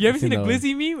yeah, one? yeah. You ever I've seen the that one.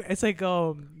 glizzy meme? It's like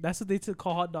that's what they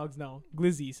call hot dogs now.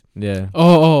 Glizzies. Yeah.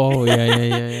 Oh,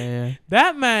 yeah.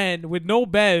 That man with no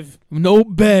bev. No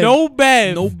bev. No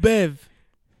bev. No bev.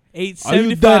 Ate Are you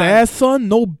 75. that ass, son?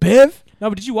 No bev. No,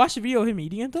 but did you watch the video of him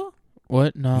eating it though?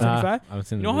 What? No. Nah, 75? I haven't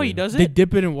seen You the know how he video. does They it?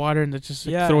 dip it in water and they just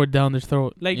like, Yeah. throw it down their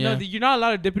throat. Like yeah. no, you're not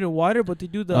allowed to dip it in water, but they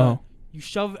do the Oh. you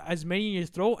shove as many in your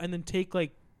throat and then take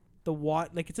like the water,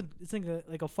 like it's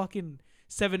like a fucking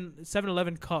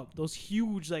 7-Eleven cup, those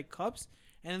huge like cups,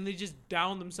 and then they just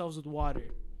down themselves with water.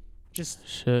 Just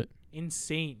Shit.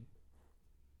 insane.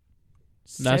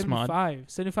 That's mod.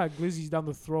 75 glizzies down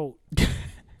the throat.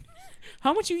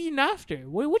 How much you eating after?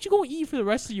 What you gonna eat for the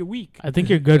rest of your week? I think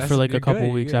you're good for That's- like a you're couple good,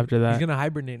 you're weeks good. after that. He's gonna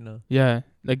hibernate now. Yeah,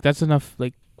 like that's enough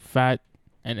like fat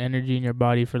and energy in your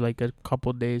body for like a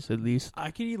couple days at least.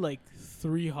 I could eat like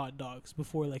 3 hot dogs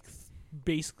before like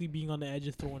basically being on the edge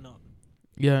of throwing up.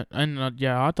 Yeah, and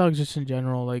hot dogs just in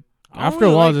general. Like I don't after a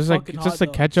really while, like it's like fucking it's just hot like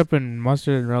dogs. ketchup and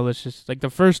mustard and relish. Just like the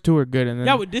first two are good, and then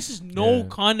Yeah, but this is no Yeah.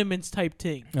 condiments type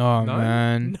thing. oh None?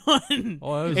 man, None.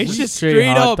 Oh, that was It's weak. just Straight straight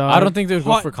hot up. dog. I don't think they would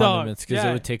go Hot for dog. condiments because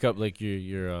Yeah. it would take up like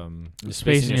your the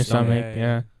space in your stomach. Yeah,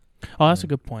 Yeah. yeah. Oh, that's a Yeah.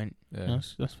 good point. Yeah.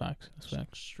 That's facts. That's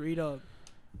facts. Straight up.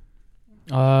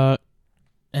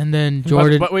 And then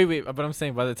Jordan. But wait. But I'm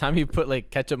saying by the time you put like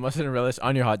ketchup, mustard, and relish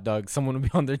on your hot dog, someone will be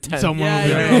on their 10. Someone Yeah, will be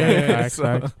yeah, like, yeah, yeah. facts, So-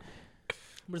 facts.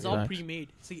 But it's all Facts. pre-made.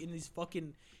 It's like in these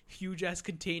fucking huge ass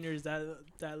containers that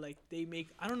like they make.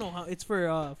 I don't know how. It's for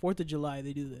 4th of July.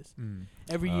 They do this Mm.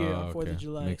 every year Oh, on 4th of okay.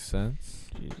 July. Makes sense.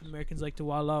 Americans like to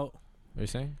wild out. What are you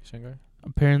saying, Shangar?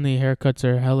 Apparently, haircuts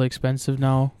are hella expensive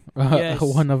now. Yes.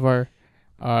 One of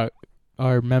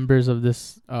our members of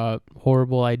this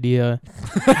horrible idea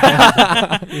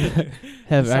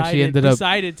have actually ended up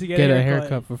decided to get a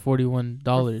haircut for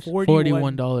 $41. For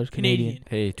 $41 Canadian.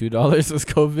 Hey, $2 was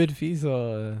COVID fees.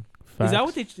 Is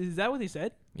that what they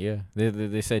said? Yeah,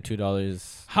 they said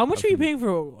 $2. How much up were you from- paying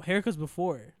for haircuts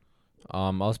before? I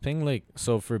was paying like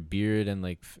for beard and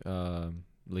like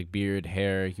beard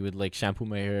hair. He would like shampoo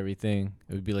my hair, everything.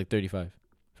 It would be like $35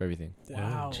 for everything.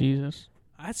 Wow, Jesus.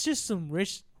 that's just some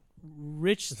rich.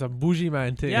 It's a bougie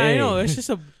man thing. Yeah, I know. It's just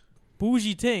a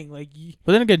bougie thing. Like,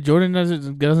 But then again, Jordan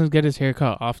doesn't get his hair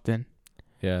cut often.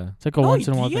 Yeah. It's like a once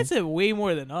in a while he thing. gets it way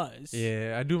more than us.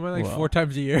 Yeah, I do mine like Wow. 4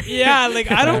 times a year. Yeah, like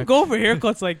I don't go for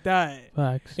haircuts like that.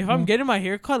 Facts. If I'm getting my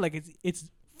hair cut, like it's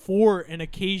for an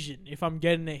occasion. If I'm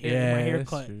getting my hair that's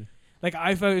cut, true. like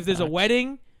if there's a Facts.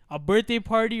 wedding, a birthday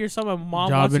party, or something, my mom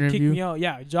Job wants to kick interview. me out.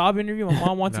 Yeah, job interview. My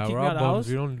mom wants to Nah, kick we're me out all of the bums. house.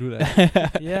 We don't do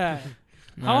that. Yeah.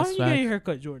 Nah, How that's often you get facts. your hair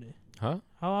cut, Jordan? Huh?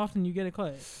 How often you get it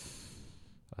cut?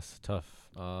 That's tough.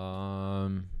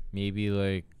 Maybe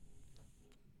like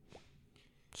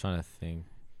trying to think.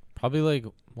 Probably like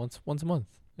once a month.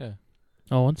 Yeah.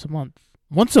 Oh, once a month.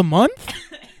 Once a month?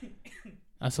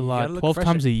 That's a You lot. gotta look 12 fresh.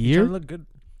 times a Trying year? to look good.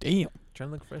 Damn. Trying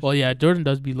to look fresh. Well, yeah, Jordan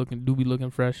be looking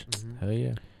fresh. Mhm. Hell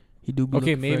yeah. He do be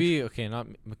Okay, looking maybe not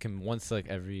once like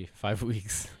every 5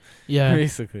 weeks. fresh. Yeah.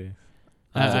 Basically.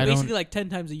 I So don't- basically, like 10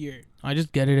 times a year. I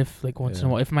just get it if like once in a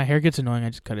Yeah. while. If my hair gets annoying, I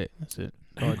just cut it. That's it.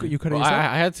 You cut it Well, yourself?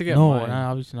 I had to get No, mine.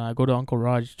 obviously not. I go to Uncle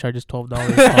Raj, charges $12.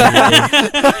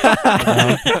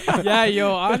 Yeah,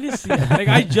 yo, honestly, like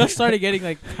I just started getting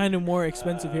like kind of more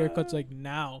expensive haircuts like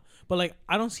now, but like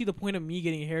I don't see the point of me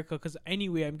getting a haircut because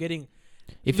anyway I'm getting.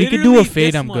 If he could do a Literally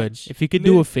fade, this I'm good. much. If he could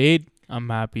do a fade, I'm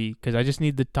happy because I just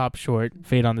need the top short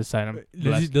fade on the side. I'm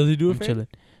blessed. Does he do a I'm fade? chilling.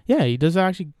 Yeah, he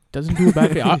doesn't do a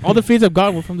bad fade. All the fades I've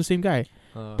got were from the same guy.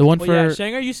 The one But for yeah,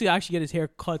 Shanghai used to actually get his hair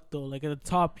cut though. Like at the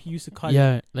top, he used to cut.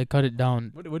 yeah, like cut it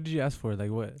down. What did you ask for?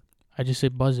 Like what? I just say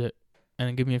buzz it, and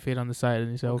then give me a fade on the side,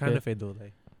 and he said What okay. kind of fade though?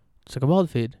 Like It's like a bald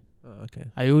fade. oh, okay.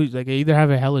 I always I either have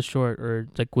a hella short or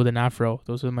like with an afro.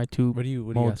 Those are my two. What do you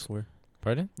modes. ask for?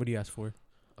 Pardon? What do you ask for?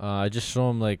 I just show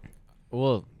him like,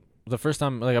 well, the first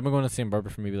time like I've been going to the same barber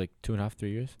for maybe like 2.5,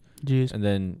 3 years, Jeez. and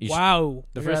then Wow.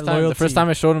 the Look at first that time loyalty.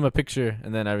 I showed him a picture,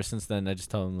 and then ever since then I just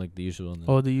tell him like the usual. And then,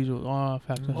 Oh, the usual. Oh,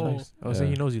 facts. Oh. Facts. Oh, so Yeah.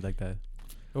 he knows you like that.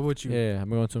 What about you? yeah, I've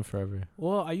been going to him forever.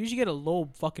 Well, I usually get a low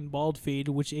fucking bald fade,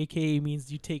 which AKA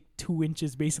means you take 2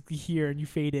 inches basically here and you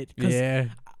fade it. 'Cause Yeah.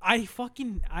 I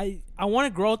want to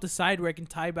grow out the side where I can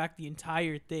tie back the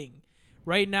entire thing.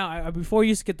 Right now, I before I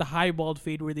used to get the high bald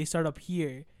fade where they start up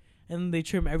here, and then they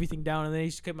trim everything down, and then I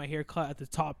used to get my hair cut at the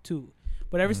top too.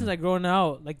 But ever since I grown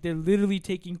out, like they're literally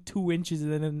taking 2 inches,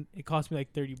 and then it cost me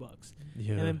like $30,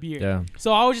 Yeah. and then beard. Yeah.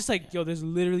 So I was just like, yo, there's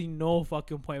literally no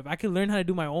fucking point. If I could learn how to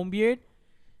do my own beard,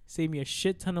 save me a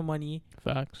shit ton of money,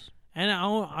 Facts. and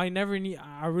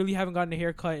I really haven't gotten a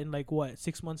haircut in like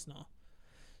 6 months now.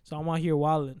 So I'm out here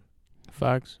wilding.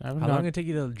 Facts. I haven't How long got- did it take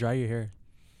you to dry your hair?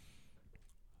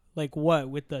 Like what?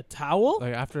 With the towel?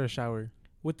 Like after a shower.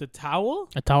 With the towel?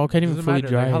 A towel can't even Doesn't fully matter.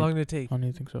 dry. Like, how it. long did it take? I don't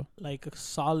even think so. Like a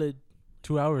solid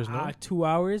 2 hours, no? 2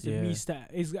 hours. Yeah.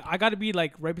 I got to be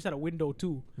like right beside a window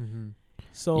too. Mm-hmm.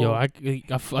 So Yo,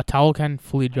 a towel can't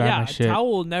fully dry yeah, my a shit. towel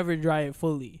will never dry it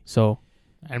fully. So,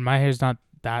 and my hair's not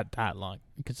that long.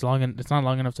 It's long. It's not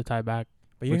long enough to tie back.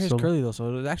 But your With hair's silver. curly though,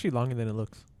 so it's actually longer than it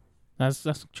looks. That's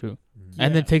true. Mm-hmm.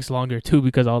 And Yeah. it takes longer too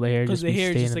because all the hair Because just the be hair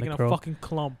is staying just in like in the a curl. fucking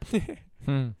clump.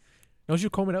 Don't you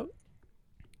comb it out?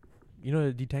 You know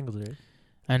it detangles it, right?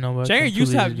 I know, but Shanger I'm too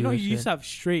used to lazy have, do he that used shit. to have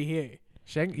straight hair.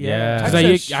 Yeah. How'd 'Cause I you-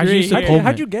 used to straight comb hair.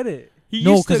 How'd it. you get it? He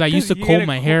No, used because I used to 'cause you get comb a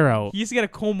my comb- hair out. He used to get a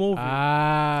comb over.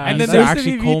 Ah, And I then used to there's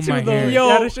actually comb my hair. Yo.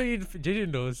 Yeah, to show you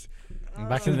Jaden knows.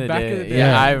 Back in the Back day. in the day.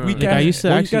 Yeah, I We remember. Like, I used to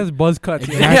Well, actually- you guys buzz cuts.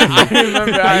 Exactly. I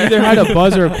remember. I either had a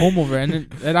buzz or a comb over, and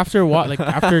after a while, like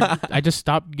after I just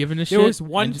stopped giving a shit. There was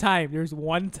one and just- time. There was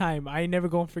one time. I ain't never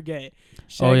gonna forget.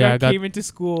 Oh, yeah, Shanger I got- came into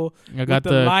school I got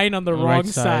with the line on the right wrong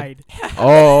side. side.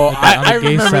 Oh, Like on I the gay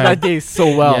remember side. that day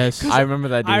so well. Yes. I remember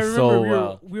that day I remember so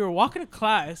we well. were walking to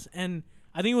class, and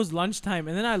I think it was lunchtime,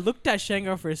 and then I looked at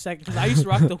Shanger for a second because I used to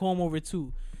rock the comb over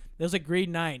too. That was like grade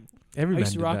 9. Every I man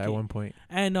used to did rock that at it. one point.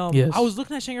 And Yes. I was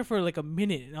looking at Shanger for like a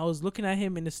minute, and I was looking at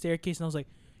him in the staircase, and I was like,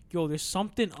 "Yo, there's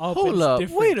something up. Hold and it's up,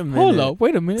 different. wait a minute. Hold up,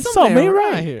 wait a minute. Something Something ain't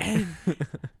right right. here. And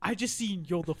I just seen,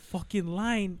 yo, the fucking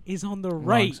line is on the Wrong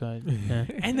right. side. Yeah.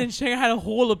 And then Shanger had a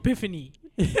whole epiphany.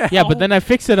 Yeah, but then I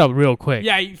fixed it up real quick.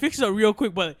 Yeah, he fixed it up real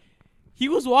quick, but he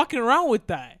was walking around with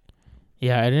that.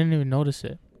 Yeah, I didn't even notice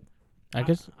it. I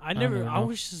guess I don't never. even I know.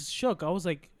 was just shook. I was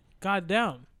like, God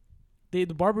damn, the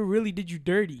barber really did you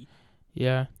dirty.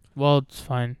 Yeah. Well, it's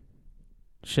fine.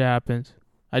 Shit happens.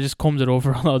 I just combed it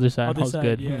over on the other side. Other I was side,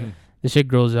 good. yeah. The shit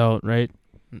grows out, right?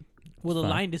 Well, the Fine.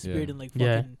 line disappeared Yeah. in like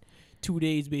Yeah. fucking 2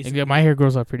 days, And basically. yeah, my hair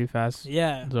grows out pretty fast.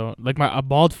 Yeah. So, like, a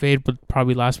bald fade would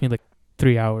probably last me like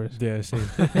 3 hours. Yeah, same.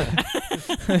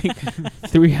 Like,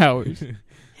 3 hours.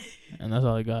 And that's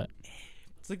all I got.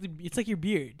 It's like your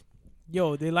beard.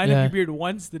 Yo, they line Yeah. up your beard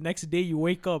once. The next day you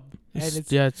wake up and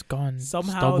it's It's gone.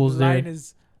 somehow Stubble's the line there.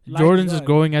 is Jordan's is gone.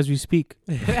 growing as we speak.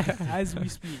 as we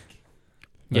speak.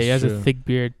 Yeah, he That's has a true. thick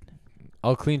beard.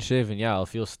 I'll clean shave and yeah, I'll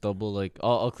feel stubble. Like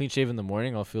I'll clean shave in the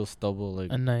morning. I'll feel stubble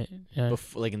like At night. Yeah.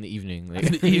 like in the evening. Like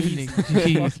In the evening.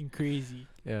 Jeez. Fucking crazy.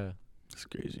 yeah. It's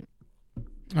crazy.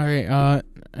 All right.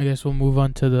 I guess we'll move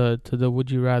on to the would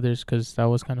you rather's because that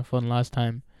was kind of fun last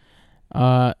time.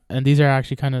 And these are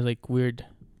actually kind of like weird.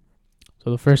 So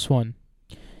the first one,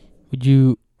 would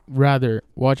you rather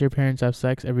watch your parents have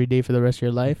sex every day for the rest of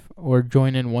your life or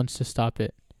join in once to stop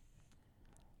it?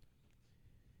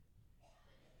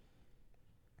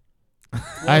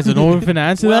 Guys, no one finna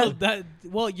answer that.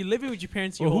 You're living with your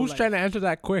parents your Well, whole who's life. trying to answer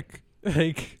that quick?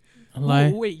 Like,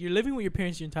 Lie. Wait, you're living with your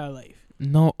parents your entire life.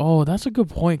 No, oh, that's a good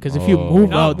point. Because if you Oh. move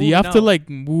No, out, do you move have to out. like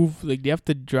move? Like, do you have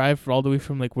to drive all the way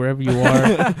from like wherever you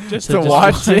are? Just To To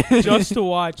watch it. just to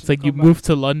watch. It's like and you come back. move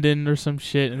to London or some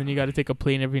shit, and then you got to take a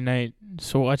plane every night,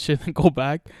 so watch it and go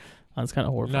back. That's kind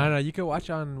of horrible. no, you can watch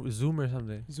on Zoom or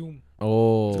something. Zoom.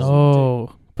 Oh.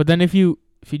 Oh, but then if you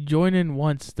join in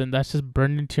once, then that's just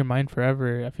burned into your mind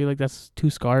forever. I feel like that's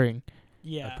too scarring.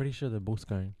 Yeah. I'm pretty sure they're both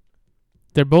scarring.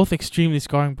 They're both extremely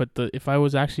scarring, but if I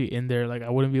was actually in there, like I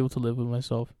wouldn't be able to live with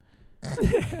myself.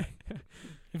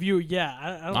 If you, yeah,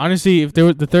 I don't. Honestly, if there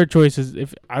were the third choice is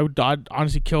if I'd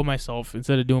honestly kill myself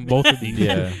instead of doing both of these.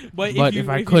 Yeah. But but if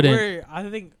I you couldn't- were, I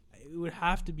think it would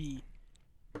have to be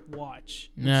watch.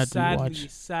 Yeah, to sadly, watch.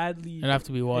 sadly, It'd have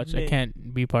to be watched. I admit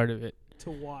can't be part of it.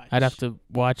 to watch. I'd have to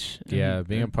watch. Yeah, and-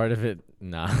 being a and part of it,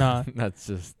 nah. Nah. That's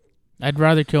just I'd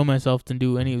rather kill myself than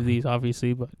do any of these,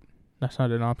 obviously, but that's not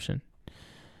an option.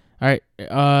 All right.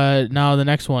 Now the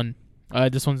next one.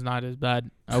 This one's not as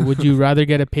bad. Would you rather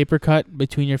get a paper cut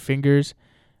between your fingers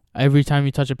every time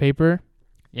you touch a paper?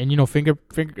 And you know,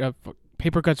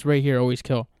 paper cuts right here always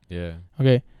kill. yeah.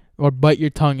 Okay. Or bite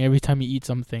your tongue every time you eat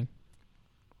something.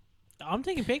 I'm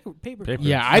taking paper. Paper.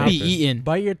 Yeah, I'd be Paper. eating.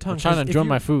 Bite your tongue. I'm trying to 'cause if enjoy you-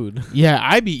 my food. Yeah,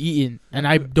 I'd be eating, and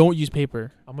I don't use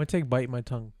paper. I'm gonna take bite my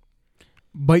tongue.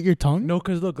 Bite your tongue? No,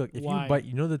 cause look, if Why? you bite,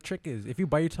 you know the trick is if you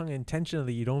bite your tongue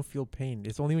intentionally, you don't feel pain.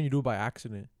 It's only when you do it by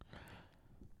accident.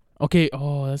 Okay.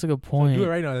 Oh, that's a good So point. do it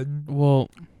right now. Well,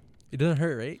 It doesn't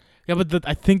hurt, right? yeah, but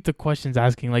I think the question's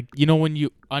asking, like, you know, when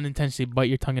you unintentionally bite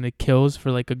your tongue and it kills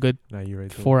for like a good Nah, you're right.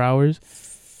 though. 4 hours.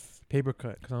 Paper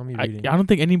cut, cause I'm I reading. don't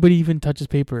think anybody even touches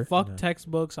paper. Fuck No.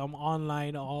 textbooks. I'm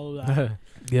online. All of that.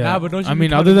 Yeah, Nah, but don't you I be mean,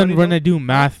 counting other than money, when though? I do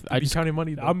math, I I just counting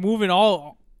money. Though. I'm moving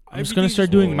all. I'm just gonna everything's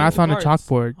start doing Oh. math on a cards.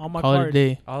 chalkboard. On my Call it a card.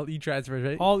 day. All e-transfers,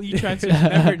 right? All e-transfers.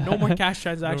 Never. No more cash No,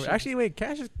 transactions. actually, wait,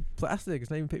 cash is plastic. It's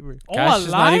not even paper. Oh, Cash a is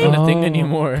lie? not even a thing Oh,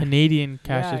 anymore. Canadian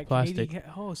cash Yeah, is plastic.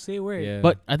 say word. Yeah.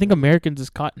 But I think Americans is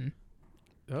cotton.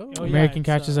 Oh, Oh, yeah, American it's,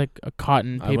 cash is like a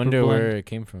cotton paper I wonder blend. where it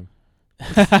came from.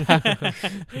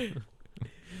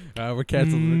 we're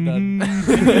canceled. We're done.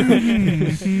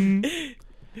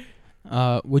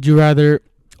 Would you rather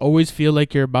always feel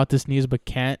like you're about to sneeze but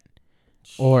can't,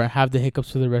 or have the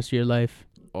hiccups for the rest of your life?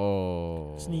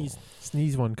 Oh. Sneeze.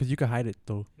 Sneeze one, because you can hide it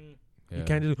though. Yeah. You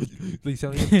can't just like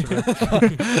sound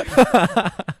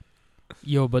like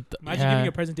Yo, but Imagine giving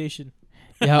a presentation.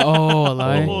 yeah. Oh, a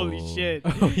lie. Holy shit.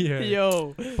 Oh yeah.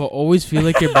 Yo. But always feel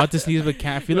like you're about to sneeze but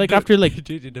can't. I feel like after like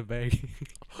JJ in the bag.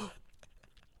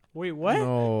 Wait, what?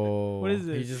 No. What is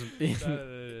He this? just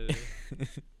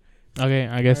okay,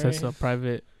 I guess Alright. that's a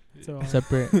private, So,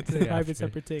 separate. it's a Yeah, private after.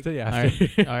 separate take. So yeah. All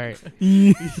right, all right.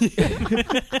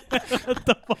 What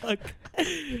the fuck?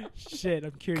 Shit,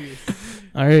 I'm curious.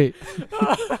 All right.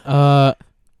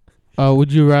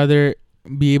 Would you rather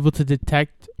be able to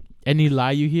detect any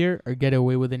lie you hear or get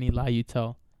away with any lie you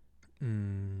tell?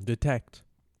 Detect.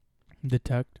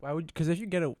 Detect. Why would? Because if you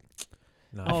get a.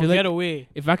 No. I Oh, feel like get away.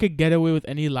 if I could get away with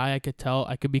any lie I could tell,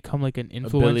 I could become like an a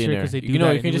influencer billionaire. because they do You know,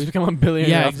 that. you can anyways. just become a billionaire.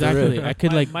 Yeah, off the rip. exactly. I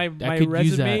could like my I could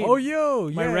use that. resume. Oh yo,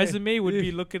 My yeah. resume would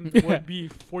be looking Yeah. would be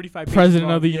 45 pages President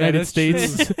long. of the Yeah, United that's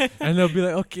States. and they'll be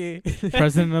like, okay,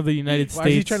 President of the United why is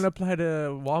he States. trying to apply to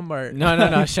Walmart?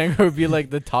 No. Shanghai would be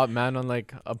like the top man on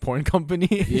like a porn company.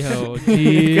 Yo, Nah,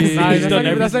 geez.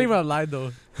 that's not even a lie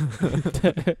though.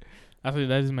 Actually,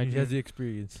 that is my He has dream. the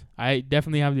experience. I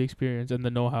definitely have the experience and the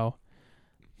know-how.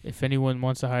 If anyone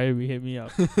wants to hire me, hit me up.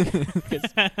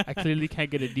 'Cause I clearly can't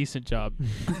get a decent job.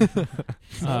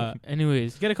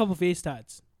 Anyways, Get a couple face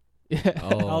tats.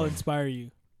 Oh. I'll inspire you.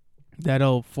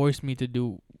 that'll force me to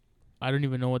do. I don't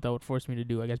even know what that would force me to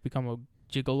do. I guess become a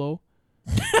gigolo.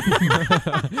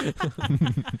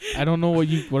 I don't know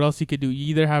what else you could do. You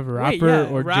either have rapper Wait, yeah,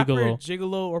 or rapper, gigolo.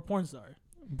 gigolo, or porn star.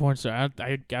 Porn star.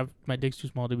 My dick's too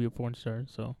small to be a porn star,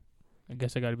 so I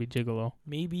guess I gotta be gigolo.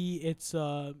 Maybe it's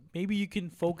maybe you can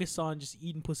focus on just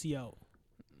eating pussy out.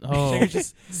 Oh, Your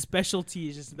just specialty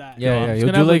is just that. Yeah, I'm yeah. just You'll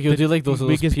gonna do have, like like, you'll the do like those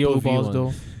biggest blue POV balls ones.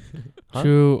 though. Huh?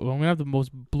 True. I'm gonna have the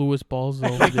most bluest balls though.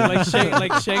 like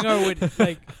Shangar would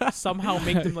like somehow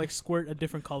make them like squirt a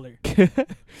different color.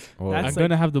 Oh. I'm That's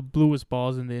gonna have the bluest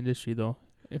balls in the industry though.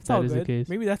 If It's that all is good. the case.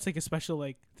 Maybe that's like a special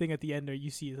like thing at the end, or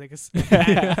you see like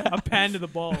a pan to the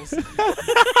balls.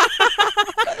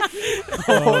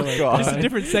 Oh my god. Just a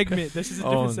different segment. This is a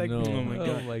different Oh, segment. no. Oh my god.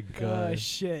 Oh my god.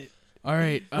 Shit. All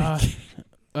right.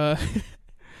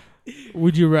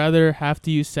 Would you rather have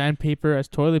to use sandpaper as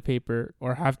toilet paper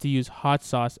or have to use hot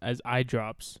sauce as eye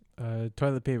drops?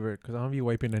 Toilet paper, because I'm gonna be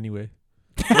wiping anyway.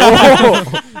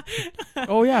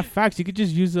 Oh yeah, facts. You could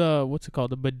just use what's it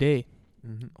called, a bidet.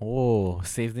 Oh,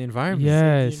 save the environment.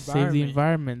 Yes, Save the save the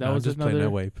environment. That No, was just plain I another.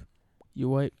 wipe You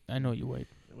wipe. I know you wipe.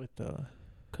 with the.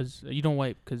 Cause you don't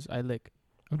wipe. Cause I lick.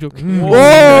 I'm joking.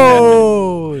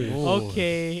 Whoa!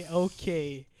 Okay.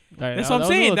 Alright, That's that what I'm was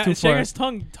a saying. little that too far. Shangar's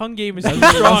tongue game is That too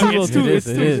was a strong. little It's too- too. it It's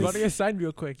is, too. it is. About to get signed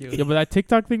real quick, yo. Yeah, but that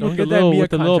TikTok thing Don't with the get that little Mia with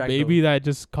the little contract, baby though. that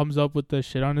just comes up with the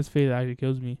shit on his face actually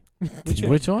kills me.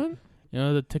 Which one? You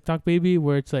know the TikTok baby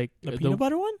where it's like The peanut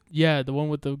butter one? Yeah, the one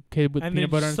with the kid with And peanut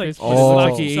then butter on his just, face. like, But Oh. it's like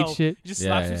slaps he ate himself. shit. He just Yeah,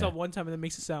 slaps yeah. himself one time and then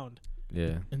makes a sound.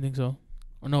 Yeah. I think so.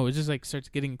 Or no, it just like starts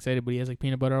getting excited, but he has like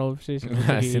peanut butter all over his face. And it looks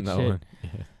like I he seen ate that shit. one.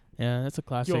 Yeah, that's a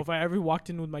classic. Yo, if I ever walked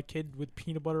in with my kid with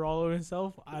peanut butter all over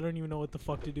himself, I don't even know what the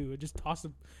fuck to do. I just toss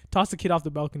the kid off the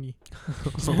balcony.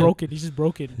 He's broken. He's just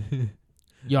broken.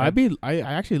 Yo, I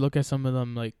actually look at some of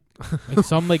them like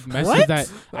some like messes What?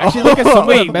 that I actually look at some of the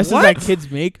Wait, messes what? that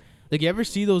kids make. Like you ever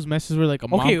see those messes where like a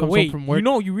mom Okay, comes wait. home from work?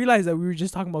 You realize that we were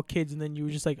just talking about kids, and then you were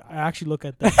just like, I actually look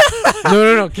at that.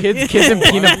 No. Kids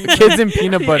and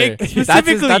peanut butter. That's his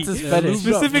Specifically. fetish.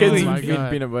 Yeah, specifically. Kids Oh my and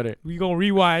God. peanut butter. We gonna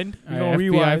rewind. We Alright, gonna FBI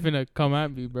rewind. finna come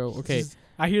at me, bro. Okay,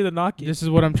 I hear the knocking. this is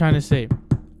what I'm trying to say.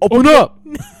 Open up.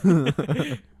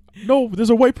 No, there's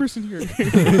a white person here.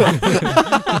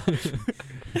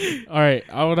 All right,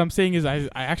 what I'm saying is I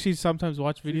actually sometimes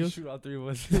watch videos. Shoot all three of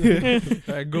us.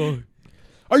 Alright, go.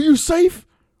 Are you safe?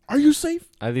 Are you safe?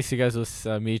 At least you guys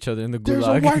will meet each other in the There's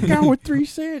a gulag. white guy with 3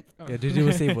 cents. Yeah, JJ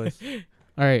will save us.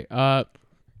 All right.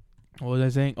 What was I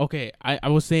saying? Okay, I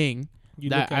was saying You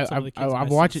that look at some of the kids' I've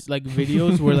watched messes. like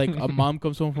videos where like a mom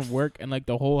comes home from work and like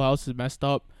the whole house is messed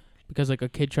up because like a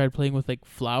kid tried playing with like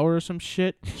flour or some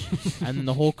shit, and then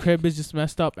the whole crib is just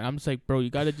messed up. And I'm just like, bro, you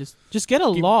gotta just Just get a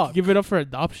log. give it up for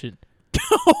adoption.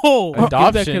 Oh, Give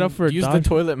that kid Adoption. up for Use the adoption.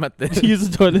 toilet method. Use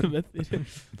the toilet method.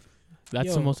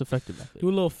 That's the Yo. most effective method. do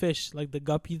a little fish like the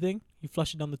guppy thing. You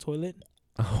flush it down the toilet.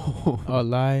 Oh,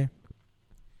 lie.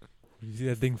 You see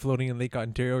that thing floating in Lake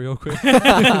Ontario real quick?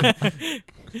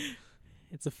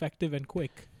 It's effective and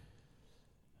quick.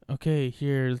 Okay,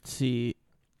 here, let's see.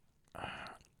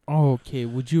 Oh, okay.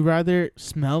 Would you rather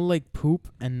smell like poop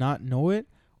and not know it,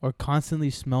 or constantly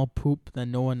smell poop that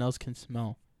no one else can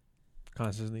smell?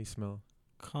 Constantly smell.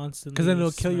 Constantly. Because then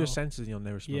it'll kill your smell. senses and you'll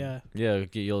never smell. Yeah. Yeah,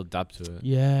 you'll adapt to it.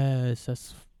 Yes,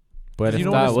 that's. But You if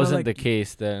don't wanna that smell wasn't like- the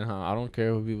case, then I don't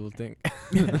care what people think.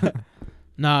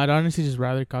 Nah, I'd honestly just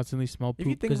rather constantly smell If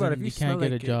you poop think because about then it, if you you can't smell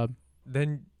get a like it- job.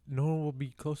 Then no one will be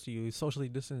close to you. It's socially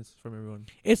distanced from everyone.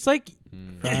 It's like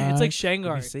Mm. it's like Facts. You'll be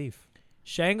Shangar. safe.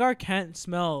 Shangar can't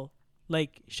smell.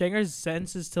 Like Shangar's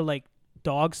senses to like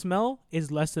dog smell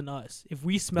is less than us. If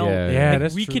we smell, Yeah, like,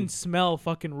 that's we true. can smell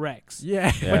fucking Rex.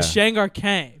 Yeah. Yeah. But Shangar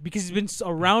can't because he's been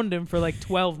around him for like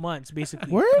 12 months,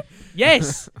 basically. Word?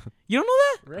 Yes. You don't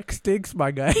know Rex stinks,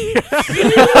 my guy.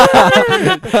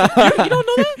 that? You don't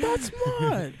know that? That's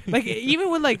smart. Like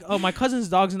even with like my cousin's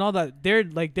dogs and all that,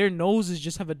 their noses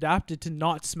just have adapted to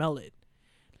not smell it.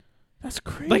 That's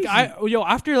crazy. Like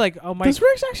after like my Does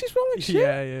Rex actually smell like shit?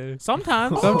 yeah.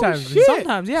 sometimes Sometimes. shit.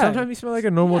 sometimes yeah Sometimes he smells like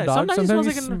a normal Yeah, dog. sometimes he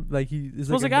Sometimes, smells he like like he is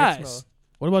smells like, like a neck ass. smell.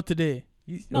 What about today?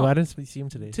 No, No. I didn't see him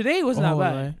today. Today wasn't that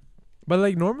bad. like- But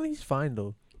like normally he's fine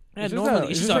though. Yeah, It's just normally a-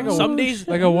 it's it's just just like a- some days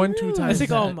Like a 1-2 time. it's like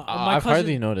my I've cousin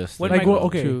hardly noticed. when it. like my-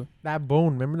 okay, True. that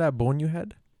bone. Remember that bone you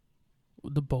had?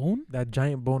 The bone? That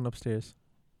giant bone upstairs.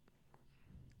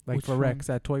 Like Which for Rex,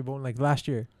 that toy bone. Like last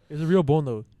year, it was a real bone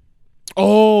though.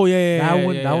 Oh yeah, that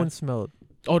one, that one smelled.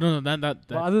 Oh no, that.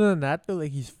 But other than that, though,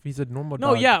 like he's a normal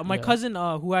No, dog. yeah, my Yeah. cousin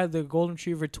who had the golden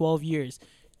retriever 12 years,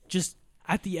 just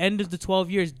at the end of the 12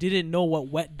 years didn't know what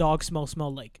wet dog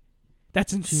smelled like.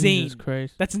 That's insane. Jesus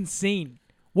Christ. That's insane.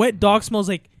 Wet dog smells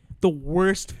like the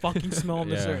worst fucking smell on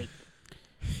this Yeah. earth.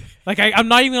 Like I'm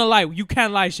not even gonna lie. You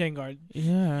can't lie, Shangar.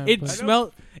 Yeah. It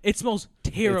but, it smells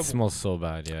terrible. It smells so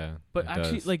bad, yeah. but It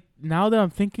actually, does. like now that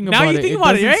I'm thinking Now about you it, think it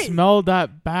about it, doesn't right? smell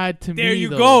that bad to me. there you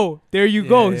though. go. There you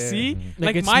go. Yeah, yeah. See, Mhm. Like,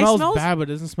 like it my smells smells bad, but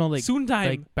it doesn't smell like soon time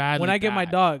like bad. when I get my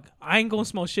bad. dog, I ain't gonna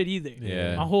smell shit either.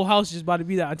 Yeah. My whole house is just about to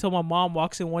be that until my mom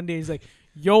walks in one day and is like,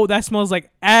 yo, that smells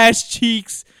like ass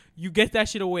cheeks. You get that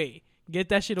shit away. Get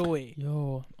that shit away.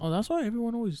 Yo, that's why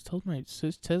everyone always tells me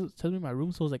my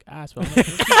room smells like ass. But I'm like,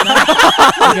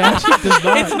 it actually does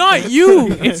not. It's not you.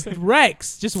 It's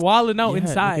Rex just wilding out Yeah, like,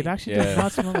 inside. it actually Yeah. does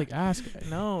not smell like ass.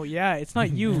 No, yeah, it's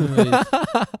not you. Anyways,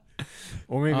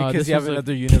 Or maybe this because you have was a-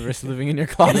 another universe living in your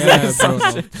closet. yeah, bro,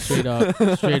 no, straight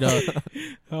up, straight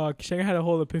up. Shanghai had a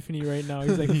whole epiphany right now.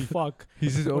 He's like, fuck.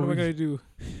 He's just What am I always gonna do?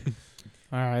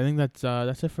 All right, I think that's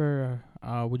it for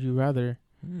Would You Rather.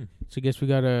 Hmm. So I guess we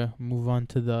gotta move on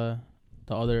to the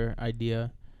other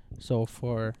idea. So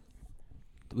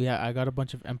I got a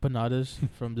bunch of empanadas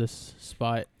from this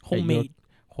spot. Homemade.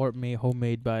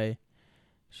 Homemade by.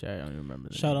 Shit, I don't even remember.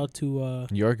 The Shout name. out to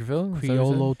Yorkville? Is that what you said?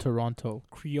 Criollo Toronto.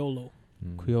 Criollo.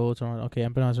 Hmm. Criollo Toronto. Okay,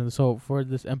 empanadas. So for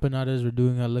this empanadas, we're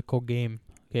doing a little game.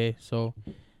 Okay, so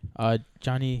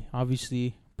Johnny,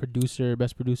 obviously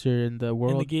best producer in the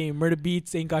world. In the game, Murder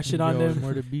Beats ain't got shit on Yo, them.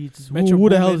 Murder Beats. Metro Who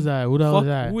the hell Boomin. is that? Who the hell Fuck, is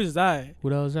that? who is that? Who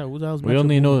the hell is that? Who the hell is We Metro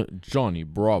only Boomin? know Johnny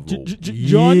Bravo.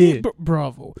 Johnny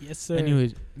Bravo. Yes, sir.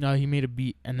 Anyways, no, he made a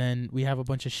beat, and then we have a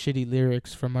bunch of shitty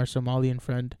lyrics from our Somalian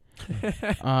friend.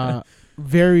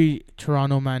 Very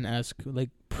Toronto man-esque, like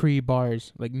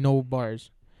pre-bars, like no bars.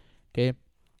 Okay,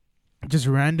 just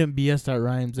random BS that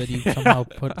rhymes that he somehow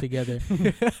put together.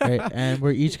 Right, and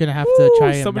we're each gonna have to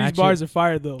try and some of match these bars it. are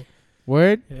fire though.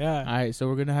 Word. Yeah. All right, so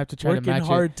we're gonna have to try to Working match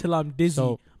hard till I'm dizzy.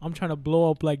 So- I'm trying to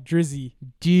blow up like Drizzy. it.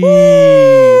 Gee.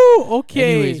 Woo!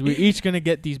 Okay. Anyways, we're each gonna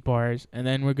get these bars, and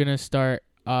then we're gonna start.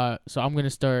 So I'm gonna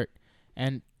start,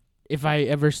 and if I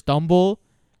ever stumble,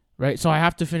 right? So I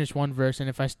have to finish one verse, and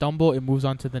if I stumble, it moves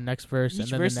on to the next verse, Each and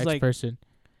then verse the is next like- person.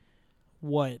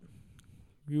 What?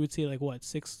 We would say like what?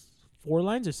 4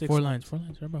 lines or 6? 4 lines. 4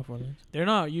 lines. What about 4 lines? They're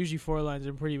not usually 4 lines.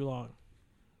 They're pretty long.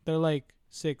 They're like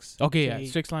 6. Okay, to yeah, 8.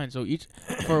 6 lines. So each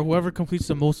for whoever completes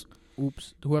the most.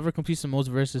 Whoever completes the most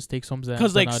verses takes home the.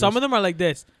 Because like some of them are like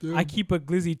this. Yeah. I keep a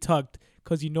glizzy tucked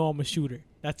because you know I'm a shooter.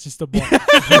 That's just a bar.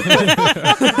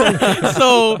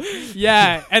 So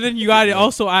yeah, and then you gotta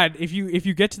also add if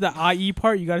you get to the IE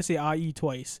part, you gotta say IE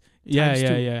twice. Yeah, times yeah,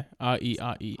 2. yeah. E.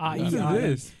 E. What You is got it.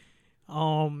 this?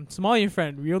 Somalian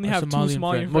friend. We only A have Somalian 2 Somalian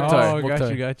friend. friends. Mukhtar. Oh,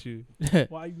 Mukhtar. got you.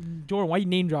 Why, Jordan? Why you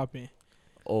name dropping?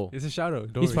 Oh. It's a shout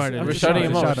out. Don't He's worry. farted. We're It's a shouting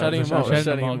him shout out. out. Shouting It's a him shout out. out.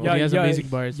 Shouting him out. He has Yo, amazing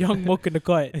bars. Young Mook in the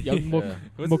cut. Young Mook.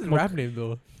 What's Mook, his Mook. rap name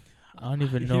though? I don't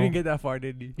even He know. didn't get that far,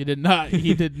 did he? He did not.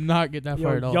 He did not get that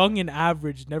far at all. Young and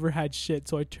average, never had shit,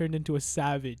 so I turned into a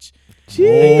savage.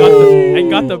 Jeez. And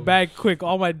got the bag quick.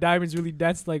 All my diamonds really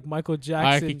danced like Michael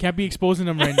Jackson. Alright, can't be exposing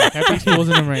them right now.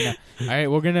 All right,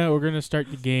 we're gonna start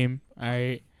the game. All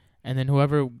right, and then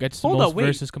whoever gets the Hold most up, wait.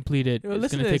 verses completed Yo, is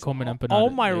listen gonna to take this. home an empanada. All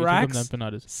my Yeah, you take home racks- the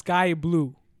empanadas. Sky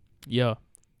blue. Yeah,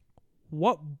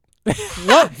 What?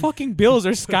 What fucking bills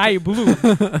are sky blue?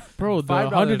 bro, the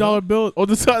 $5, $100 bill. Oh,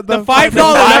 the The $5. $5. That's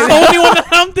the only one that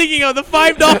I'm thinking of. The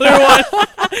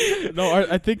 $5 one. No,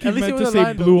 I think he At least meant it to was a say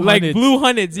line, though. blue. Like hundreds. blue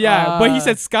hundreds, yeah. But he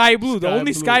said sky blue. The Sky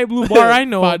only blue. sky blue bar I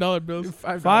know. $5 bills.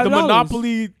 $5. $5. The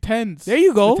Monopoly tens. There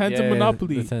you go. The tens of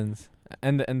Monopoly. The tens.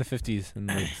 And the 50s and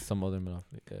like some other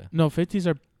Monopoly. Yeah. No, 50s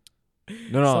are.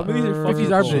 No, Some of these are fucking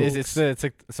 50s are cool. big. It's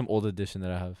like some old edition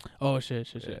that I have. Oh shit.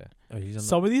 Yeah. Oh, he's on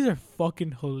Some of these are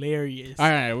fucking hilarious. All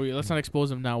right, let's not expose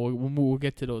them now. We'll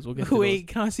get to those. Wait,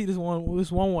 can I see this one?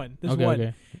 This one. This Okay, one.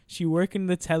 okay. She working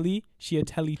the telly. She a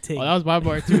telly ting. Oh, that was my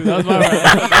bar too. That's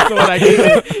the one I gave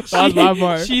you. That was my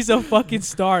bar. She's a fucking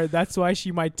star. That's why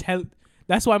she my tel.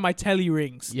 That's why my telly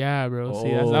rings. Yeah, bro. See,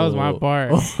 that was my Oh. bar.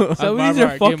 That's Some of my these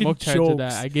are bar. I gave fucking Mokhtar to jokes.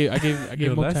 that. I gave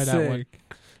Yo, Mokhtar that's that one. sick.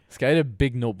 This guy had a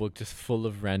big notebook just full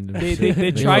of random They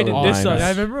shit. tried to diss Yeah, I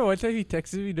us. remember one time he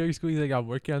texted me during school. He's like, "I'm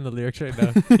working on the lyrics right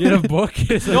now." He had a book.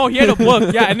 It's like- No, he had a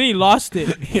book. Yeah, and then he lost it.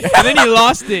 And then he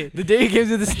lost it. The day he came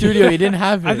to the studio, he didn't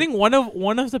have it. I think one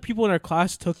of the people in our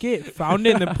class took it, found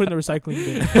it, and then put it in the recycling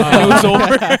bin. And it was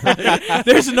over.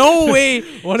 There's no way.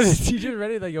 one of the teachers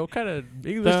read it like, "Yo, what kind of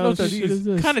English notes are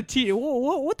these?" Kind of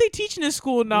what they teaching in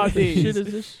school nowadays? Shit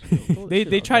is this?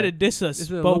 They try to diss us, It's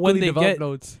the but when locally they developed get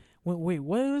notes. wait,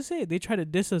 what was it? They try to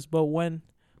diss us, but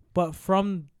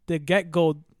from the get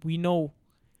go, we know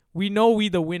we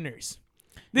the winners.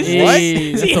 This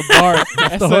Hey, is that's a bar.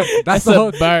 That's the a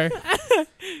hook. bar. okay.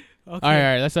 All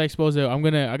right, let's not expose it.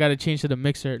 I gotta change to the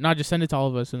mixer. No, just send it to all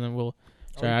of us, and then we'll.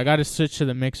 Sorry, I gotta switch to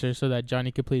the mixer so that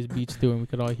Johnny could play his beats too, and we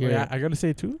could all hear Yeah, it. I gotta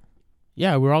say too.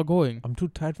 Yeah, we're all going. I'm too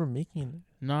tired for making it.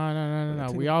 No.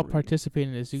 Take We a all break. participate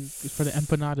in this. It's for the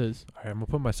empanadas. All right, I'm gonna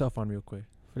put myself on real quick.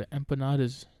 For the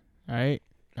empanadas. All right.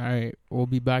 We'll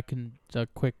be back in a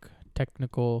quick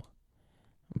technical.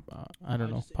 I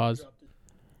don't know. Pause.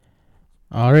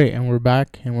 All right, and we're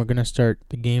back, and we're gonna start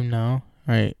the game now.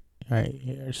 All right.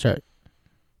 Here, start.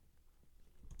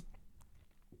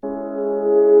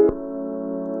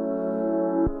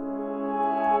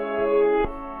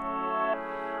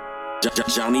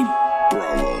 Johnny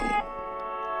Bravo.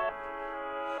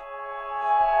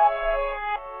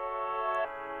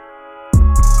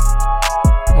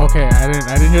 Okay, I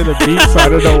didn't hear the beat, so I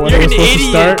don't know when You're it an was supposed to idiot.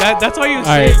 start. That's why you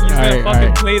Alright, say you're gonna alright, fucking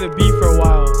alright. play the beat for a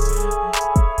while.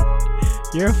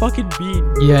 You're a fucking bean.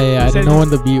 Yeah. I You didn't said- know when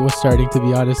the beat was starting. To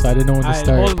be honest, I didn't know when to Alright,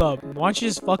 start. hold up. Why don't you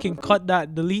just fucking cut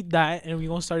that, delete that, and we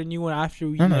gonna start a new one after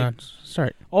we. No.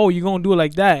 Start. Oh, you gonna do it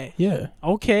like that? Yeah,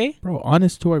 Okay. bro.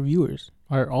 Honest to our viewers,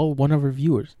 all one of our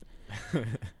viewers.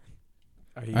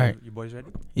 Are you, Alright. you boys ready?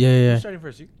 Yeah. Who's starting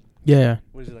first? You? Yeah.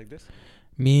 What is it like this?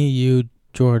 Me, you,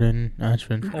 Jordan,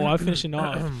 Ashvin. Oh, I'm finishing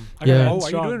off. I Yeah. got Oh,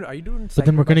 strong. are you doing? But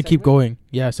then we're segment by gonna keep segment? going.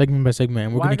 Yeah, segment by segment,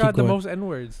 and we're Why gonna I got keep the going. most N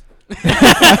words?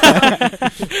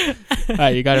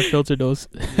 Alright, you gotta filter those.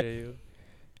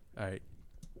 All right.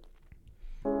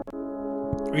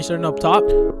 Are you starting up top?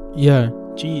 Yeah,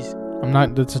 Jeez. I'm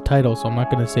not. That's a title, so I'm not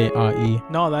gonna say e.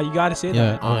 No, that you gotta say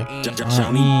Yeah. that.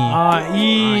 Johnny.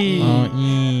 E.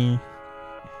 E.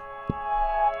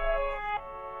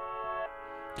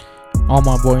 Oh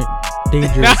my boy,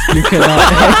 dangerous. You cannot.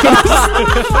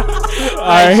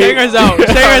 Alright, check us out.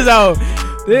 Check us out.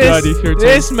 Johnny, your turn.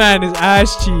 This man is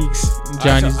ass cheeks.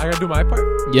 Johnny's. I gotta do my part.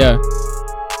 Yeah. All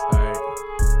right.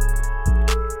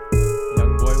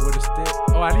 Young boy with a stick.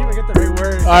 Oh, I didn't even get the right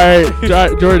word. All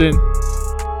right, Jordan.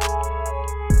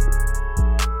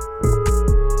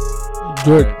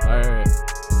 Jordan. All right.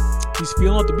 He's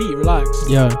feeling out the beat. Relax.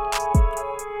 Yeah.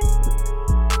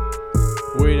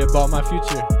 Worried about my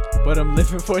future, but I'm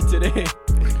living for today.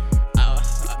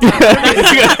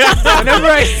 Whenever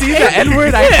I see the N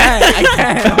word, I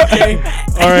can't. Okay.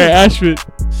 All right, Ashford.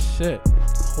 Shit.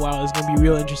 Wow, it's gonna be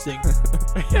real interesting.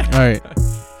 All right.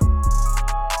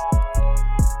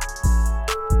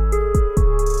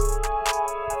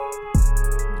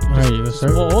 All right, you gonna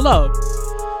start? Well, hold up.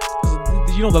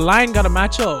 'Cause you know the line gotta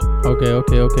match up. Okay.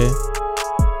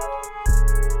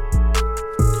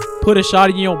 Put a shot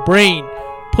in your brain.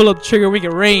 Pull up the trigger, make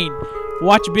it rain.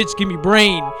 Watch a bitch give me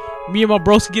brain. Me and my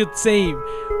bros get the same.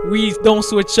 We don't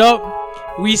switch up.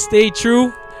 We stay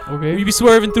true. Okay. We be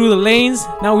swerving through the lanes.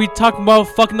 Now we talking about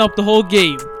fucking up the whole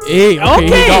game. Hey, okay, Okay,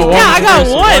 he got one yeah, I got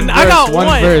verse, one. I got one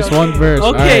one. verse, one verse.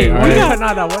 Okay, all we right,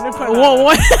 got- One.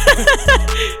 One.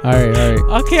 all right.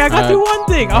 Okay, I got through one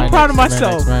thing. I'm proud of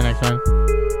myself. Next man.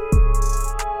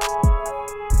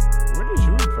 Where did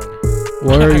you read from?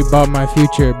 Worry about my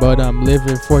future, but I'm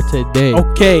living for today.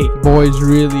 Okay. Boys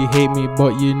really hate me,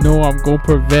 but you know I'm gonna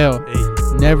prevail. Hey.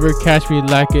 Never catch me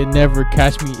lacking, never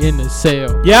catch me in a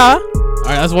sale. Yeah. All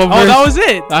right, that's one verse. Oh, that was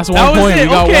it. That's That one was point. it. We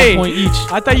got Okay. 1 point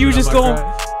each. I thought you were just going.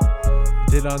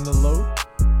 Did on the low.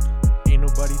 Ain't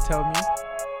nobody tell me.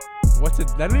 What's it?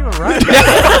 That don't even rhyme.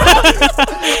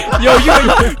 Yo,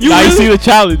 you Now you really- see the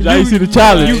challenge. Now you see the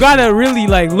challenge. You gotta really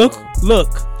like look.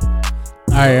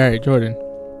 All right, Jordan.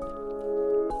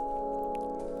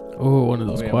 Oh, one of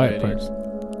those Wait, I'm quiet ready. parts.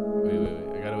 Wait.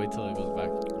 I gotta wait till it goes back.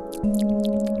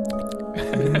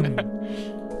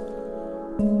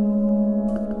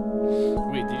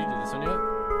 Wait, did you do this one yet?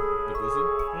 The Glizzy?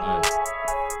 Alright.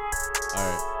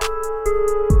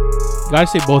 You gotta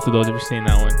say both of those if you're saying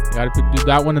that one. You gotta do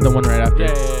that one and the one right after.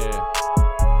 Yeah.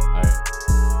 Alright.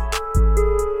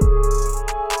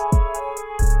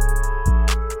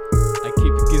 I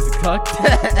keep it giz cocked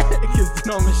because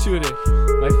you know I'm a shooter.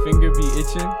 My finger be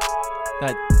itching.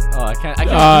 That I can't do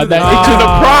That this. into the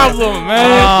problem,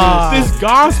 man. This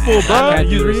gospel, I bro. can't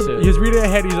do He's this reading, shit. he's reading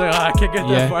ahead. He's like, I can't get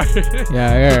Yeah. that far.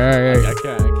 Yeah. I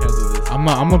can't do this. I'm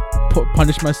gonna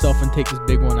punish myself and take this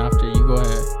big one after you. Go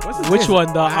ahead. What's his Which name?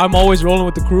 one? I'm always rolling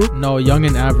with the crew. No, young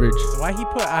and average. Why he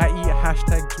put IE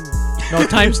hashtag 2? No,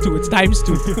 times 2. It's times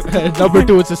 2. Number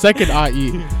 2, it's the second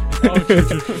IE.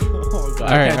 Oh god.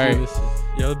 All right, I can't all right. do this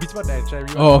shit. Yo, the beat's about that. Should I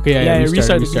rewind? Oh, okay, yeah.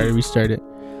 restart Restart it.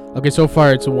 Okay, so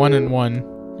far it's 1-1,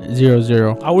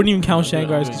 0-0. I wouldn't even count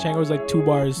Shangar's because Shangar's like 2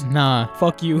 bars. Nah.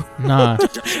 Fuck you.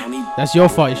 Johnny That's your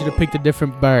fault. You should have picked a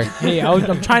different bar. Hey,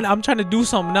 I'm trying to do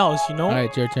something else, you know? All right,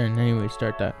 it's your turn. Anyway,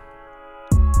 start that.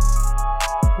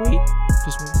 Wait,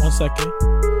 just 1 second.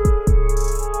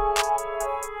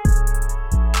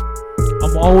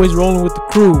 I'm always rolling with the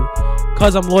crew,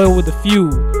 cause I'm loyal with a few.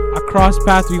 I cross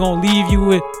paths, we gon' leave you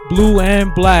with blue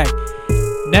and black.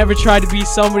 Never try to be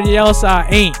somebody else I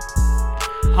ain't.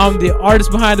 I'm the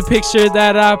artist behind the picture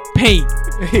that I paint.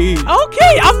 Hey.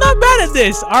 Okay, I'm not bad at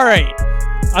this. All right.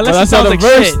 Unless it that's sounds not a like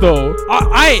verse, shit. though.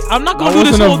 I'm not gonna That do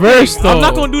this wasn't a whole verse, thing. I'm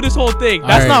not though. gonna do this whole thing.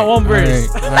 That's All not right, one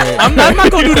verse. All right. I'm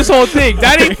not gonna do this whole thing.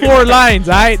 That ain't 4 lines,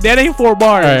 alright? That ain't 4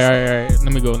 bars. All right.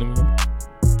 Let me go.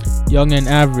 Young and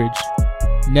average.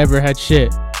 Never had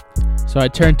shit. So I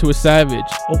turned to a savage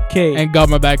Okay. and got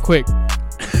my back quick.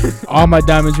 All my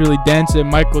diamonds really dancing.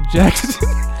 Michael Jackson.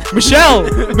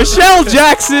 Michelle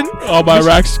Jackson. All my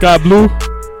racks sky blue.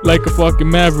 Like a fucking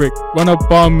maverick. Run up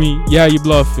on me. Yeah, you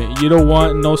bluffing. You don't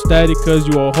want no static cause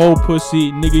you a whole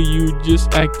pussy. Nigga, you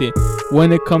just acting.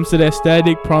 When it comes to that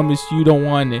static, promise you don't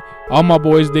want it. All my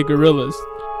boys, they gorillas.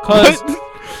 Cause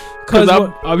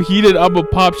I'm heated, I'm a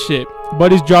pop shit.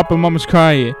 Buddies dropping, mama's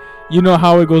crying. You know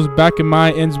how it goes back in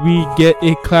my ends, we get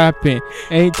it clapping.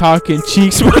 Ain't talking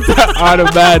cheeks, but that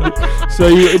automatic. So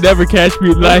you never catch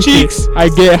me like cheeks. I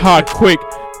get hot quick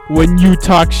when you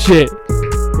talk shit.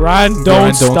 Grind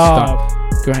don't stop.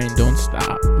 Grind don't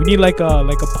stop. We need like a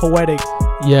poetic.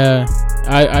 Yeah,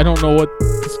 I don't know what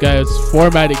this guy's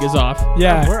formatting is off.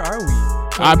 Yeah. Where are we?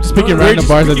 I'm just picking We're random just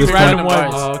bars at picking this random point.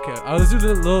 ones. Oh, okay. Let's do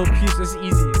the little piece. This is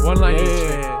easy. 1 line each.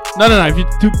 Yeah. No. If you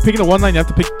picking a 1 line, you have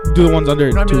to do the ones under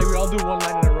it No, I mean, too. like, we all do 1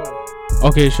 line in a row.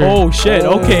 Okay, sure. Oh shit.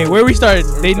 Oh. Okay. Where we starting?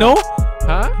 They know?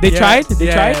 Huh? They tried?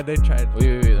 They tried? Yeah, they tried.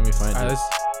 Wait, let me find Alright, it. let's.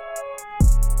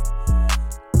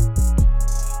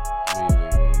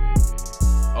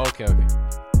 Wait. Okay.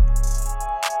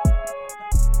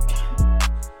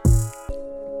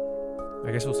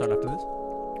 I guess we'll start after this.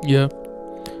 Yeah.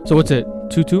 So what's it?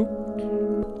 2-2?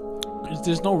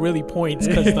 There's no really points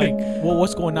because like,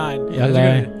 what's going on? Yeah,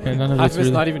 none of Half it's of it's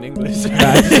really. not even English.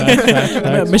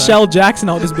 Facts. Michelle Jackson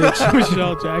out this bitch.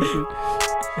 Michelle Jackson.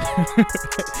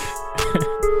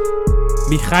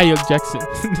 Mikhail Jackson.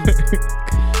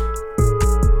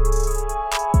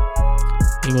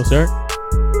 You go, sir? I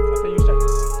thought you started.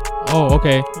 Oh,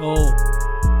 okay. Oh.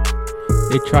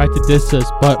 They tried to diss us,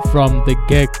 but from the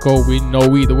get-go, we know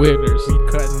we the winners. We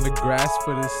cutting the grass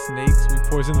for the snakes. We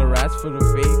poison the rats for the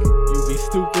fake. You be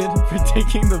stupid for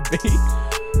taking the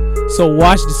bait. So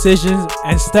watch decisions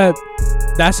and step.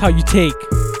 That's how you take.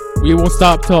 We won't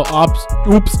stop till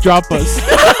oops drop us.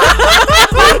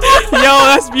 Yo,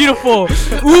 that's beautiful.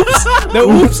 Oops. The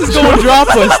oops is gonna drop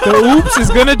us. The oops is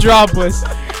gonna drop us.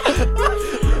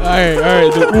 All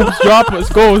right. The oops drop us.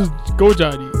 Go,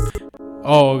 Johnny.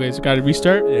 Oh, okay. So gotta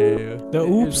restart. Yeah. The It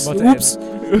was oops. about to end. Oops.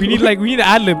 we need an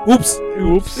ad lib. Oops.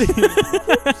 Oops.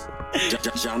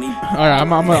 Johnny. All right, I'm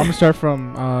gonna start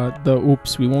from the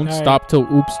oops. We won't All right. stop till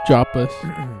oops drop us.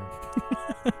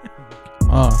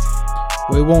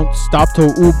 We won't stop till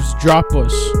oops drop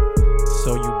us.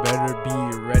 So you better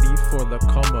be ready for the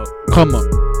come up. Come up,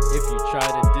 If you try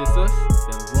to diss us,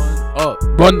 then run up.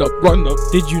 run up, run up.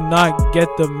 Did you not get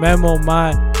the memo,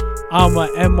 man? I'm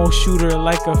a MO shooter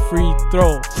like a free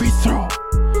throw. Free throw.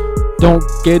 Don't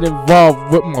get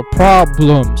involved with my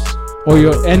problems, or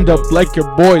you'll end up like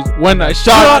your boys when I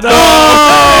shot them.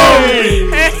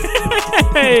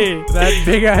 Hey. That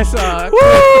big ass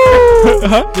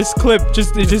This clip,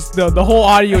 just the whole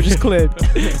audio just clipped.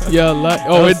 Yeah,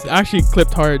 it actually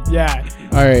clipped hard. Yeah.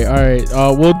 All right.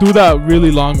 We'll do that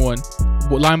really long one,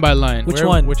 line by line. Which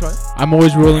one? Which one? I'm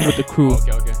always rolling with the crew.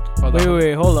 Okay. Hold on.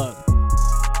 Wait, hold up.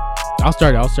 I'll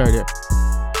start it.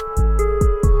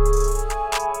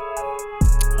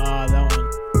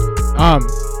 That one.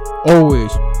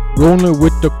 Always rolling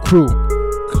with the crew.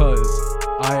 Cause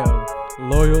I am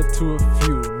loyal to a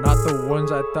few, not the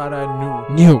ones I thought I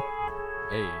knew. New,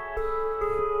 Hey,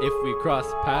 if we cross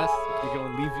paths, we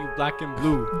gonna leave you black and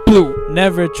blue. blue.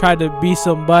 Never try to be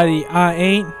somebody I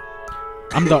ain't.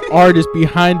 I'm the artist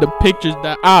behind the pictures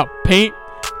that I paint.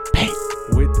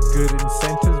 With good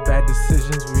incentives, bad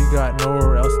decisions, we got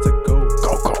nowhere else to go.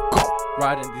 Go.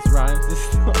 Writing these rhymes, this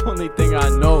is the only thing I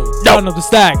know. Counting up the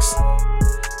stacks.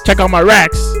 Check out my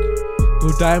racks.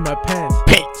 Blue dye in my pants.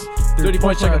 Paint. 30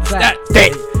 points, check out the stats.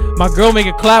 Stay. My girl make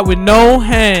a clap with no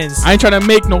hands. I ain't trying to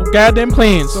make no goddamn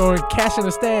plans. Throwing cash in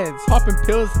the stands. Popping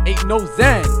pills ain't no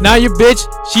zen. Now your bitch,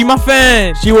 she my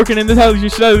fan. She working in the hell you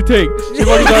should have take. She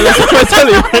working on this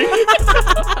tele, right?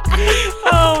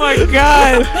 Oh my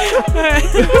god.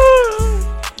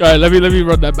 All right, let me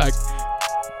run that back.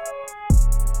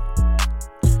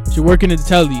 She working in the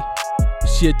telly.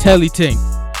 She a telly ting.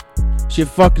 She a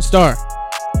fucking star.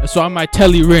 That's why my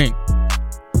telly ring.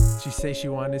 She say she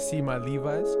wanted to see my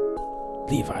Levi's.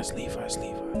 Levi's.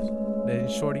 Then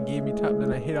shorty gave me top,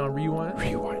 then I hit on rewind.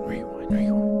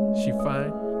 Rewind. She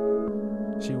fine.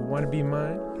 She wanna be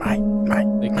mine.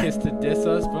 Mine. They kiss to diss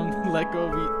us, but let go.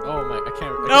 Oh my, I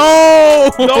can't.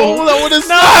 No, that would have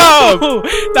slapped. No,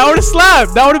 that would have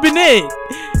slapped. That would have been it,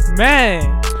 man.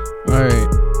 All right,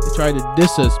 they tried to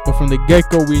diss us, but from the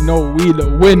get-go, we know we the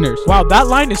winners. Wow, that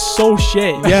line is so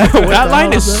shit. Yeah, what that the line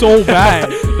hell is is so bad.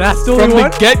 That's the From only the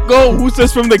one. get-go, who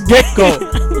says from the get-go?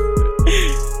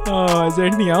 Is there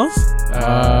anything else?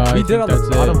 I We think did all the that's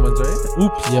bottom it. ones, right?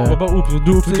 Oops. Yeah. What about oops? We'll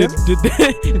do oops again.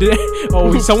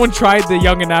 Oh, someone tried the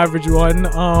young and average one.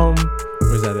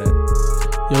 Where's that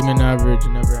at? Young and average,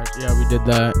 never actually. Yeah, we did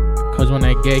that. Cause when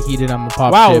I get heated, I'ma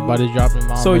pop Wow. shit. But it's dropping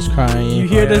mom So was crying. you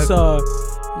hear Oh, yeah. this?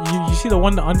 You see the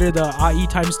one under the IE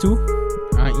times 2?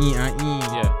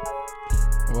 Yeah.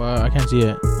 Well, I can't see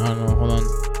it. I don't know. Hold on.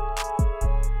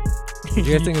 You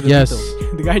guys think of the Yes.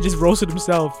 beat, The guy just roasted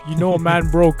himself. You know a man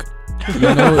broke. You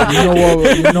know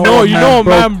what? You know No, what you man know a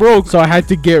broke. man broke. So I had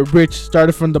to get rich.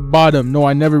 Started from the bottom. No,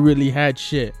 I never really had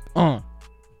shit.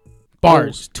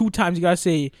 Bars. Oh, 2 times you gotta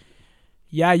say,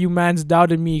 yeah, you mans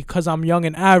doubted me cause I'm young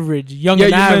and average. Young Yeah,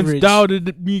 and you average. mans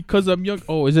doubted me because I'm young.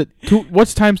 Oh, is it 2?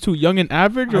 What's times 2? Young and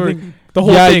average, I or think the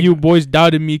whole yeah, thing. you boys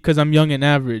doubted me because I'm young and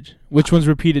average. Which one's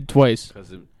repeated twice?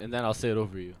 And then I'll say it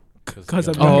over you. 'Cause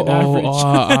I'm you're young and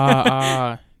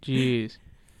average. Jeez.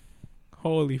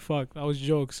 Holy fuck, that was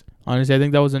jokes. Honestly, I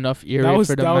think that was enough ear was-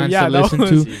 for the that was- man yeah, to that listen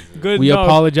was- to. Good. We enough.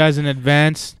 apologize in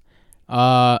advance.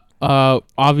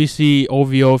 Obviously,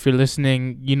 OVO, if you're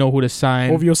listening, you know who to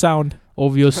sign. OVO sound.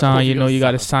 OVO sign, you OVO know you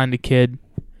got to sound. sign the kid.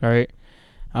 All right.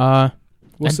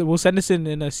 We'll send this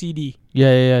in a CD.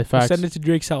 Yeah, We'll facts. send it to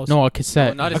Drake's house. No, a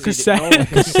cassette. No, not A a CD. cassette. No,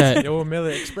 cassette. Yo,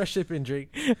 Miller, express shipping, Drake.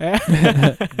 not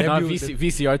Debut-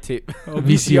 VCR tape. Oh,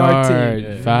 VCR tape.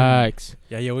 Yeah. Facts.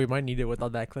 Yeah, we might need it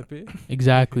without that clip.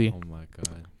 Exactly. Oh my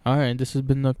god. All right. This has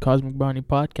been the Cosmic Brownie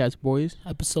Podcast, boys.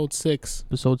 Episode 6.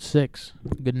 Episode 6.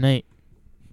 Good night.